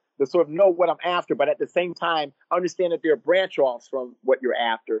enough to sort of know what I'm after, but at the same time, understand that there are branch offs from what you're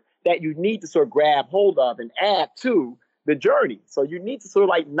after that you need to sort of grab hold of and add to the journey. So you need to sort of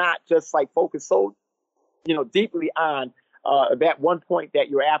like not just like focus so, deeply on that one point that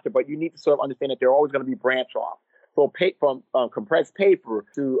you're after, but you need to sort of understand that there are always going to be branch offs. So from compressed paper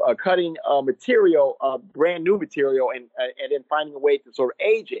to cutting material, brand new material, and then finding a way to sort of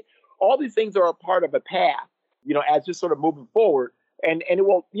age it. All these things are a part of a path, as just sort of moving forward. And it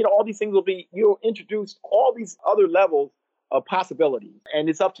will, all these things you'll introduce all these other levels of possibilities. And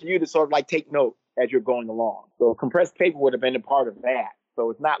it's up to you to sort of like take note as you're going along. So compressed paper would have been a part of that. So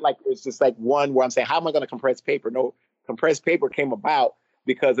it's not like it's just like one where I'm saying, how am I going to compress paper? No, compressed paper came about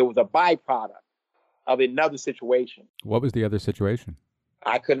because it was a byproduct of another situation. What was the other situation?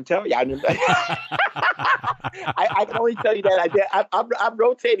 I couldn't tell you. I can only tell you that I'm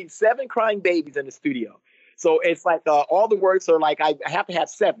rotating 7 crying babies in the studio. So it's like all the works are like I have to have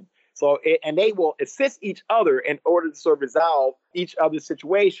 7. So and they will assist each other in order to sort of resolve each other's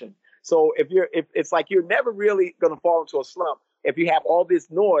situation. So if it's like you're never really going to fall into a slump if you have all this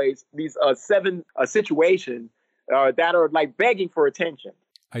noise, these 7 situations that are like begging for attention.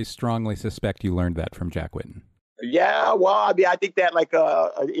 I strongly suspect you learned that from Jack Whitten. Yeah, well, I mean, I think that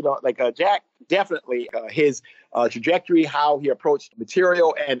Jack definitely his trajectory, how he approached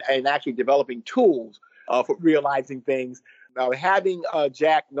material and actually developing tools for realizing things. Now, having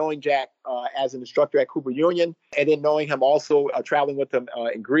knowing Jack as an instructor at Cooper Union, and then knowing him also traveling with him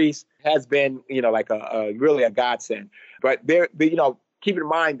in Greece has been, like a really a godsend. But keep in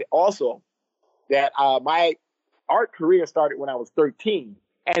mind also that my art career started when I was 13.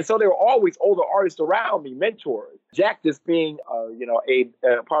 And so there were always older artists around me, mentors. Jack just being,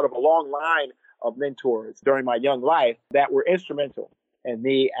 a part of a long line of mentors during my young life that were instrumental in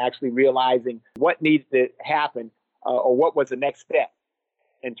me actually realizing what needed to happen or what was the next step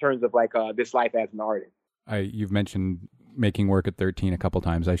in terms of this life as an artist. You've mentioned making work at 13 a couple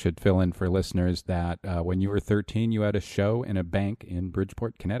times. I should fill in for listeners that when you were 13, you had a show in a bank in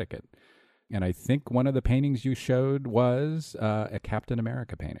Bridgeport, Connecticut. And I think one of the paintings you showed was a Captain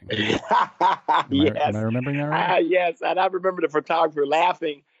America painting. Yes. Am I remembering that right? Yes, and I remember the photographer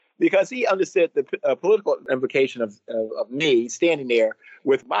laughing because he understood the political implication of me standing there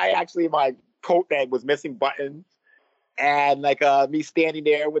with my coat that was missing buttons. And me standing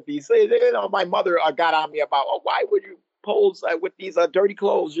there with these, my mother got on me about, why would you pose with these dirty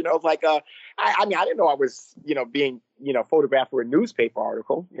clothes? I didn't know I was, being, photographed for a newspaper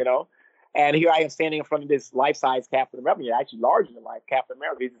article, And here I am standing in front of this life-size Captain America, actually larger than life Captain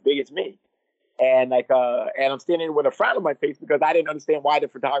America. He's as big as me. And and I'm standing with a frown on my face because I didn't understand why the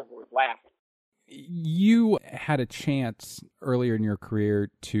photographer was laughing. You had a chance earlier in your career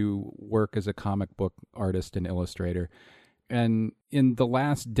to work as a comic book artist and illustrator. And in the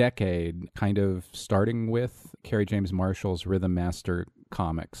last decade, kind of starting with Kerry James Marshall's Rhythm Master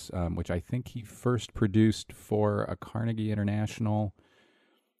comics, which I think he first produced for a Carnegie International.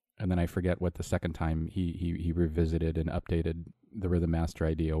 And then I forget what the second time he revisited and updated the Rhythm Master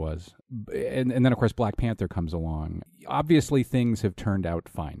idea was. And then, of course, Black Panther comes along. Obviously, things have turned out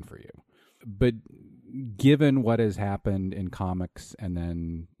fine for you. But given what has happened in comics and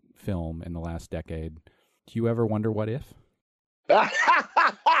then film in the last decade, do you ever wonder what if? No.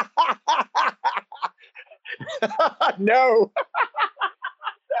 No.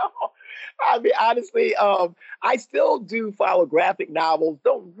 I mean, honestly, I still do follow graphic novels,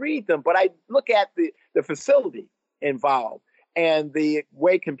 don't read them, but I look at the facility involved and the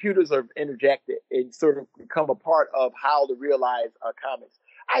way computers are interjected and sort of become a part of how to realize comics.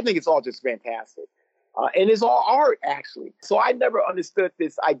 I think it's all just fantastic. And it's all art, actually. So I never understood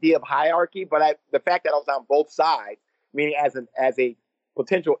this idea of hierarchy, but the fact that I was on both sides, meaning as a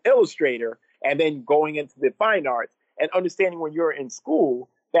potential illustrator and then going into the fine arts and understanding when you're in school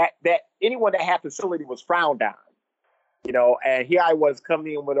that anyone that had facility was frowned on, and here I was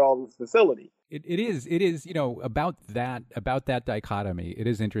coming in with all this facility. It is, about that dichotomy. It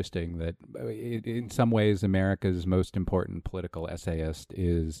is interesting that in some ways America's most important political essayist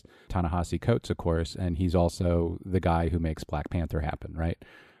is Ta-Nehisi Coates, of course, and he's also the guy who makes Black Panther happen, right?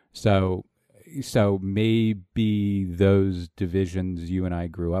 So maybe those divisions you and I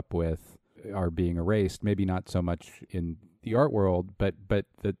grew up with are being erased, maybe not so much in the art world, but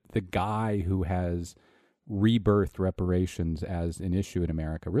the guy who has rebirthed reparations as an issue in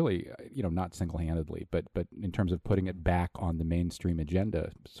America, really, not single-handedly, but in terms of putting it back on the mainstream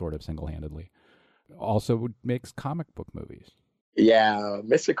agenda, sort of single-handedly, also makes comic book movies. Yeah,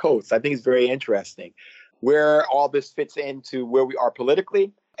 Mr. Coates, I think it's very interesting where all this fits into where we are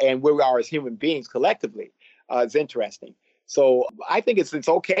politically and where we are as human beings collectively. It's interesting. So I think it's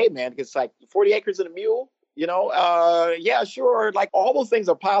okay, man. It's like 40 acres and a mule. Yeah, sure. Like all those things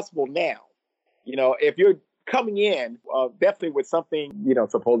are possible now. If you're coming in definitely with something,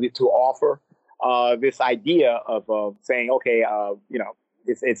 supposedly to offer this idea of saying, okay,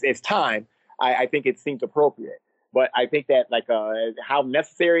 it's time. I think it seems appropriate. But I think that how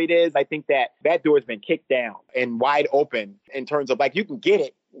necessary it is, I think that door has been kicked down and wide open in terms of you can get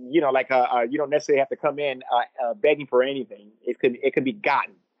it, you don't necessarily have to come in begging for anything. It can be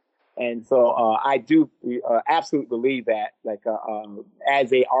gotten. And so I do absolutely believe that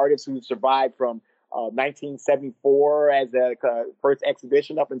as a artist who survived from 1974 as a first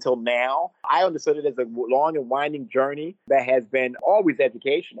exhibition up until now, I understood it as a long and winding journey that has been always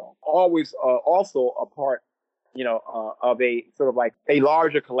educational, always also a part of a sort of a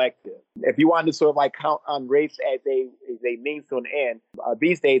larger collective. If you wanted to sort of count on race as a means to an end,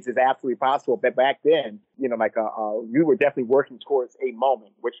 these days is absolutely possible. But back then, we were definitely working towards a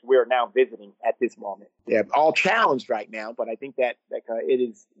moment, which we're now visiting at this moment. Yeah, all challenged right now, but I think that it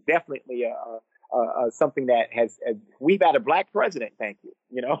is definitely something that we've had a Black president. Thank you.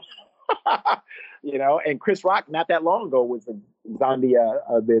 And Chris Rock not that long ago was on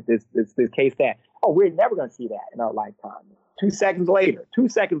this case that, we're never going to see that in our lifetime. 2 seconds later,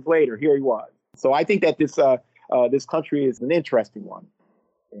 here he was. So I think that this country is an interesting one,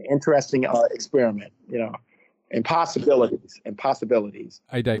 an interesting experiment, and possibilities.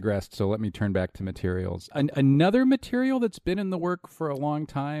 I digressed, so let me turn back to materials. Another material that's been in the work for a long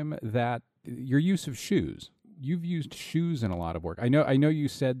time, that your use of shoes. You've used shoes in a lot of work. I know you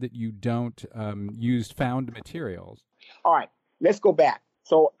said that you don't use found materials. All right, let's go back.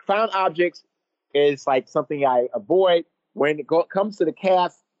 So found objects is like something I avoid. When it comes to the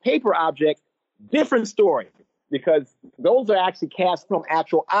cast paper objects, different story, because those are actually cast from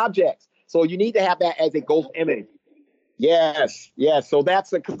actual objects. So you need to have that as a ghost image. Yes. So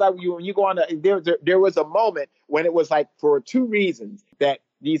that's because when you go on, there was a moment when it was like for two reasons that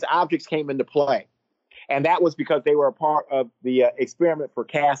these objects came into play. And that was because they were a part of the experiment for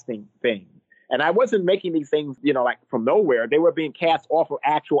casting things. And I wasn't making these things, like from nowhere. They were being cast off of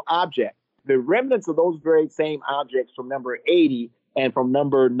actual objects. The remnants of those very same objects from number 80 and from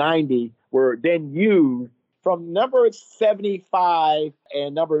number 90 were then used. From number 75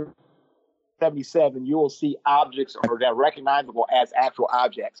 and number 77, you will see objects that are recognizable as actual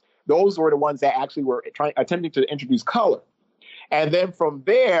objects. Those were the ones that actually were attempting to introduce color. And then from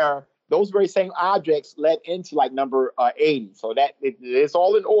there, those very same objects led into like number 80. So that it's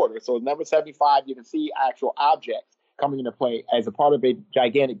all in order. So number 75, you can see actual objects coming into play as a part of a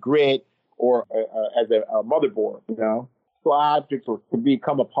gigantic grid or as a motherboard, So objects can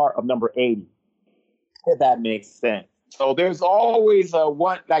become a part of number 80, if that makes sense. So there's always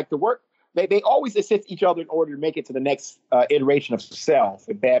one, like the work, they always assist each other in order to make it to the next iteration of self,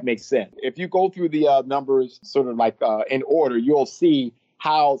 if that makes sense. If you go through the numbers sort of like in order, you'll see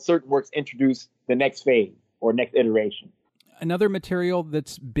how certain works introduce the next phase or next iteration. Another material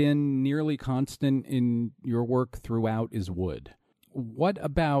that's been nearly constant in your work throughout is wood. What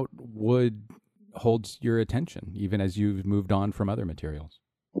about wood holds your attention, even as you've moved on from other materials?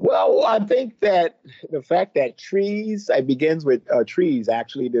 Well, I think that the fact that trees, it begins with trees,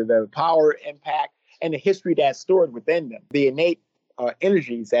 actually, the power, impact, and the history that's stored within them, the innate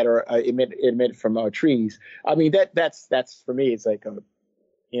energies that are emitted from trees. I mean, that's for me, it's like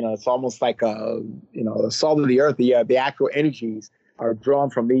it's almost like the salt of the earth. The actual energies are drawn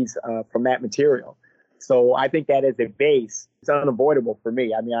from from that material. So I think that as a base, it's unavoidable for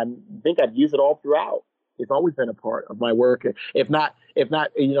me. I mean, I think I'd use it all throughout. It's always been a part of my work. If not,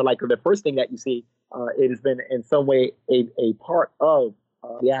 like the first thing that you see, it has been in some way a part of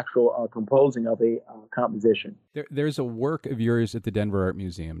the actual composing of a composition. There's a work of yours at the Denver Art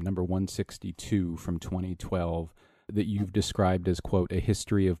Museum, number 162 from 2012, that you've described as, quote, a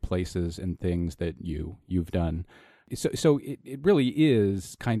history of places and things that you've done. So it really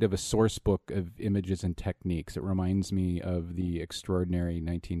is kind of a source book of images and techniques. It reminds me of the extraordinary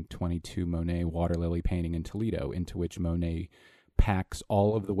 1922 Monet water lily painting in Toledo, into which Monet packs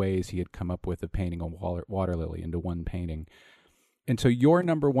all of the ways he had come up with of painting a water lily into one painting. And so your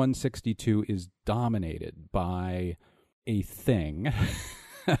number 162 is dominated by a thing,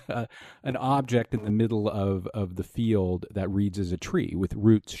 an object in the middle of the field that reads as a tree, with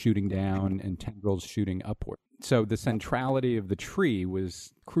roots shooting down and tendrils shooting upward. So the centrality of the tree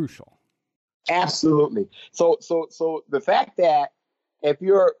was crucial. Absolutely. So the fact that if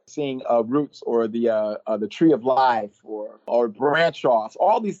you're seeing roots or the tree of life or branch offs,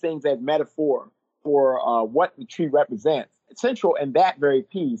 all these things as metaphor for what the tree represents, central in that very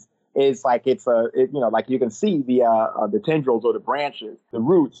piece is like like you can see the tendrils or the branches, the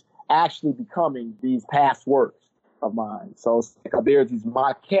roots actually becoming these past works of mine. So there's these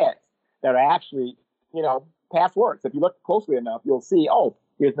maquettes that are actually past works. If you look closely enough, you'll see,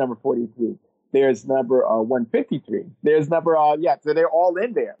 here's number 43. There's number 153. There's number, so they're all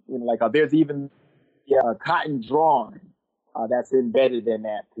in there. There's even cotton drawing that's embedded in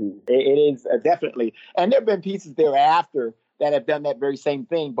that piece. It is definitely, and there have been pieces thereafter that have done that very same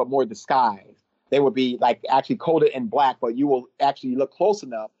thing, but more disguised. They would be like actually coated in black, but you will actually look close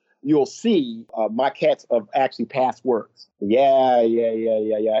enough, you'll see maquettes of actually past works. Yeah.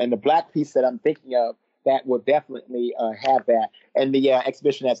 And the black piece that I'm thinking of, that will definitely have that. And the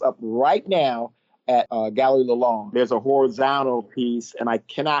exhibition that's up right now at Gallery Lalonde, there's a horizontal piece, and I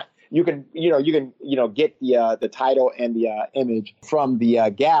cannot. You can get the title and the image from the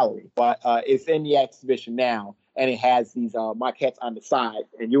gallery, but it's in the exhibition now, and it has these maquettes on the side,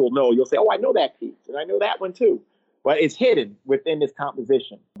 and you'll say, I know that piece, and I know that one too, but it's hidden within this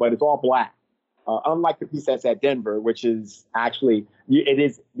composition, but it's all black. Unlike the piece that's at Denver, which is actually it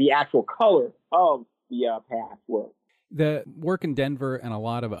is the actual color of the past work. The work in Denver and a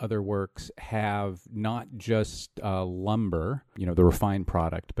lot of other works have not just lumber, the refined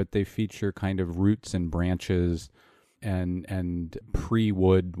product, but they feature kind of roots and branches and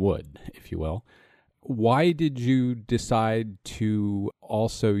pre-wood wood, if you will. Why did you decide to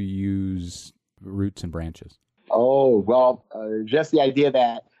also use roots and branches? Oh, well, just the idea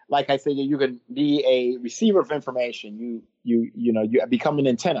that, like I said, you can be a receiver of information. You become an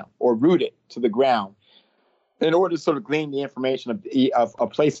antenna or root it to the ground in order to sort of glean the information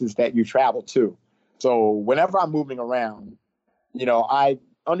of places that you travel to. So whenever I'm moving around, I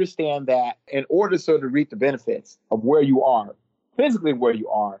understand that in order to sort of reap the benefits of where you are, physically where you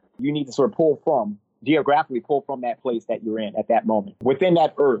are, you need to sort of geographically pull from that place that you're in at that moment. Within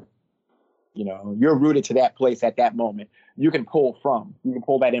that earth, you're rooted to that place at that moment. You can pull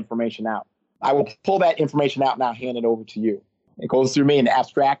that information out. I will pull that information out and I'll hand it over to you. It goes through me and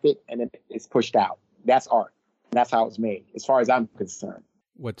abstract it, and then it's pushed out. That's art. That's how it's made, as far as I'm concerned.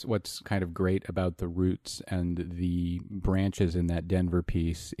 What's kind of great about the roots and the branches in that Denver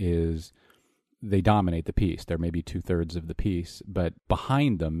piece is they dominate the piece. They're maybe 2/3 of the piece, but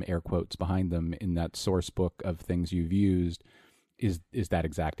behind them, air quotes, behind them in that source book of things you've used is that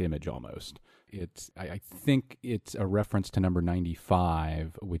exact image almost. I think it's a reference to number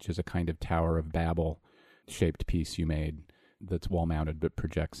 95, which is a kind of Tower of Babel shaped piece you made that's wall mounted but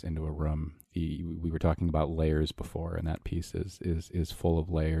projects into a room. We were talking about layers before, and that piece is full of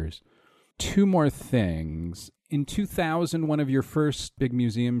layers. Two more things. In 2000, one of your first big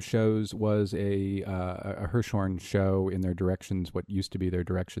museum shows was a Hirshhorn show in their Directions, what used to be their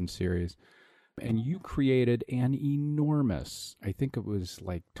Directions series. And you created an enormous, I think it was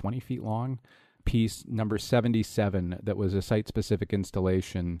like 20 feet long, piece, number 77, that was a site-specific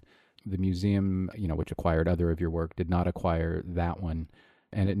installation. The museum, which acquired other of your work, did not acquire that one,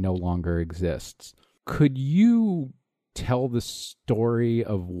 and it no longer exists. Could you tell the story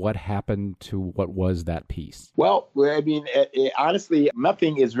of what happened to what was that piece? Well, I mean, honestly,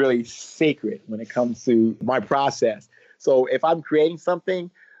 nothing is really sacred when it comes to my process. So if I'm creating something,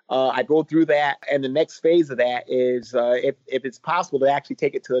 I go through that, and the next phase of that is if it's possible to actually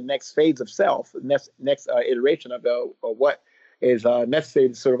take it to the next phase of self, next iteration of what is necessary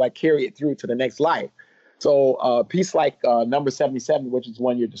to sort of like carry it through to the next life. So a piece like number 77, which is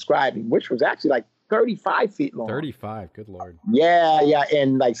one you're describing, which was actually like 35 feet long. 35, good Lord. Yeah,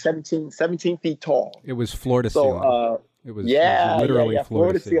 and like 17 feet tall. It was floor to ceiling. It was literally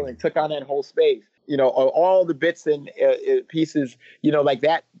floor to ceiling. Took on that whole space. All the bits and pieces, like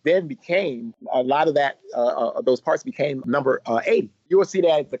that then became, a lot of that, those parts became number 80. You will see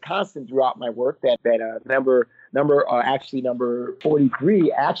that it's a constant throughout my work, that number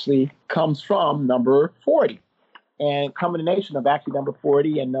 43 actually comes from number 40, and combination of actually number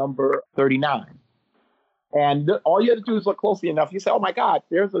 40 and number 39. And all you have to do is look closely enough. You say, oh my God,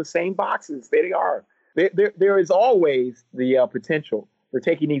 there's the same boxes. There they are. There is always the potential for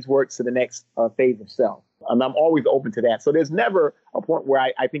taking these works to the next phase of self. And I'm always open to that. So there's never a point where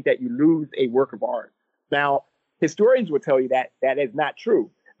I think that you lose a work of art. Now, historians will tell you that is not true,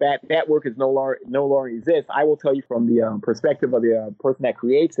 that work is no longer exists. I will tell you from the perspective of the person that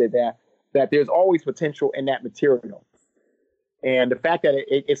creates it, that there's always potential in that material. And the fact that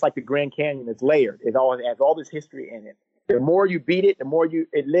it's like the Grand Canyon, it's layered. It has all this history in it. The more you beat it, the more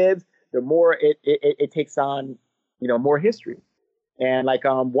it lives, the more it takes on, more history. And like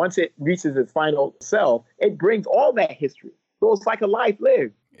once it reaches its final self, it brings all that history. So it's like a life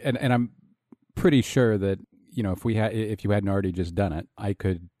lived. And I'm pretty sure that, if you hadn't already just done it, I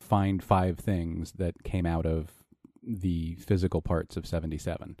could find 5 things that came out of the physical parts of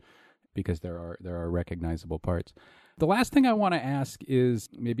 77, because there are recognizable parts. The last thing I want to ask is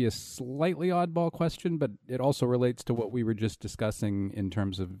maybe a slightly oddball question, but it also relates to what we were just discussing in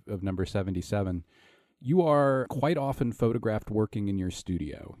terms of number 77. You are quite often photographed working in your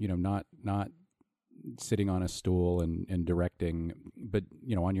studio, not sitting on a stool and directing, but,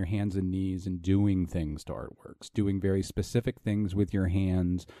 on your hands and knees and doing things to artworks, doing very specific things with your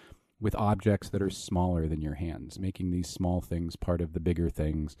hands, with objects that are smaller than your hands, making these small things part of the bigger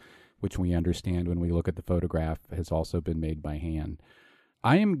things, which we understand when we look at the photograph has also been made by hand.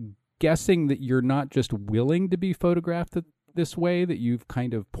 I am guessing that you're not just willing to be photographed this way, that you've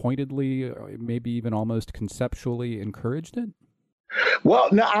kind of pointedly, maybe even almost conceptually encouraged it? Well,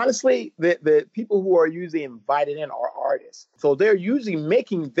 no, honestly, the people who are usually invited in are artists. So they're usually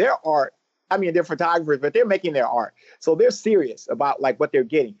making their art. I mean, they're photographers, but they're making their art. So they're serious about like what they're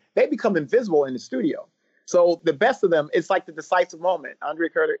getting. They become invisible in the studio. So the best of them, it's like the decisive moment. Andre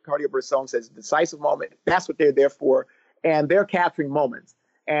Cartier-Bresson says decisive moment. That's what they're there for. And they're capturing moments.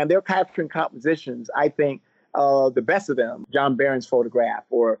 And they're capturing compositions, I think, the best of them. John Barron's photograph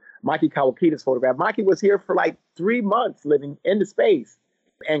or Maki Kawakita's photograph. Maki was here for like 3 months living in the space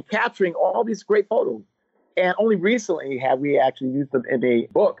and capturing all these great photos. And only recently have we actually used them in a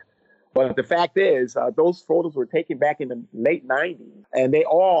book. But the fact is, those photos were taken back in the late 90s, and they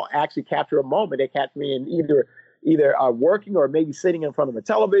all actually capture a moment. They capture me in either either working or maybe sitting in front of a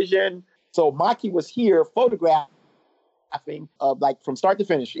television. So Maki was here photographing like from start to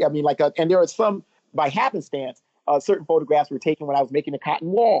finish. I mean, and there are some by happenstance, certain photographs were taken when I was making the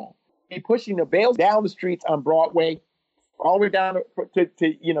cotton wall. And pushing the bales down the streets on Broadway, all the way down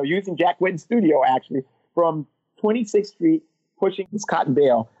to using Jack Whitten's studio, actually, from 26th Street, pushing this cotton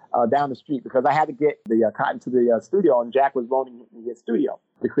bale down the street because I had to get the cotton to the studio, and Jack was loaning his studio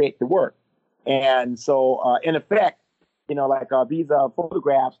to create the work. And so, in effect, these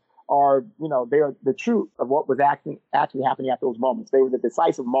photographs are, they're the truth of what was actually happening at those moments. They were the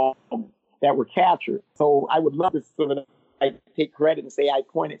decisive moments that were captured. So I would love to sort of take credit and say I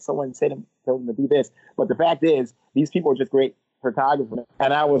pointed someone and told them to do this. But the fact is, these people are just great photographers.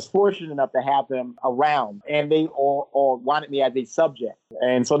 And I was fortunate enough to have them around. And they all wanted me as a subject.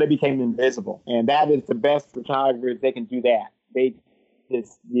 And so they became invisible. And that is the best photographers. They can do that. They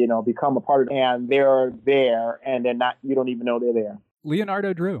just, become a part of it. And they're there. And they're not, you don't even know they're there.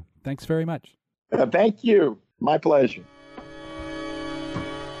 Leonardo Drew, thanks very much. Thank you. My pleasure.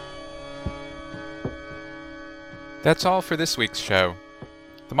 That's all for this week's show.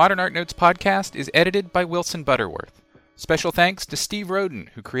 The Modern Art Notes podcast is edited by Wilson Butterworth. Special thanks to Steve Roden,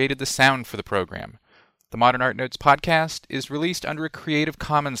 who created the sound for the program. The Modern Art Notes podcast is released under a Creative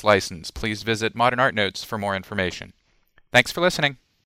Commons license. Please visit Modern Art Notes for more information. Thanks for listening.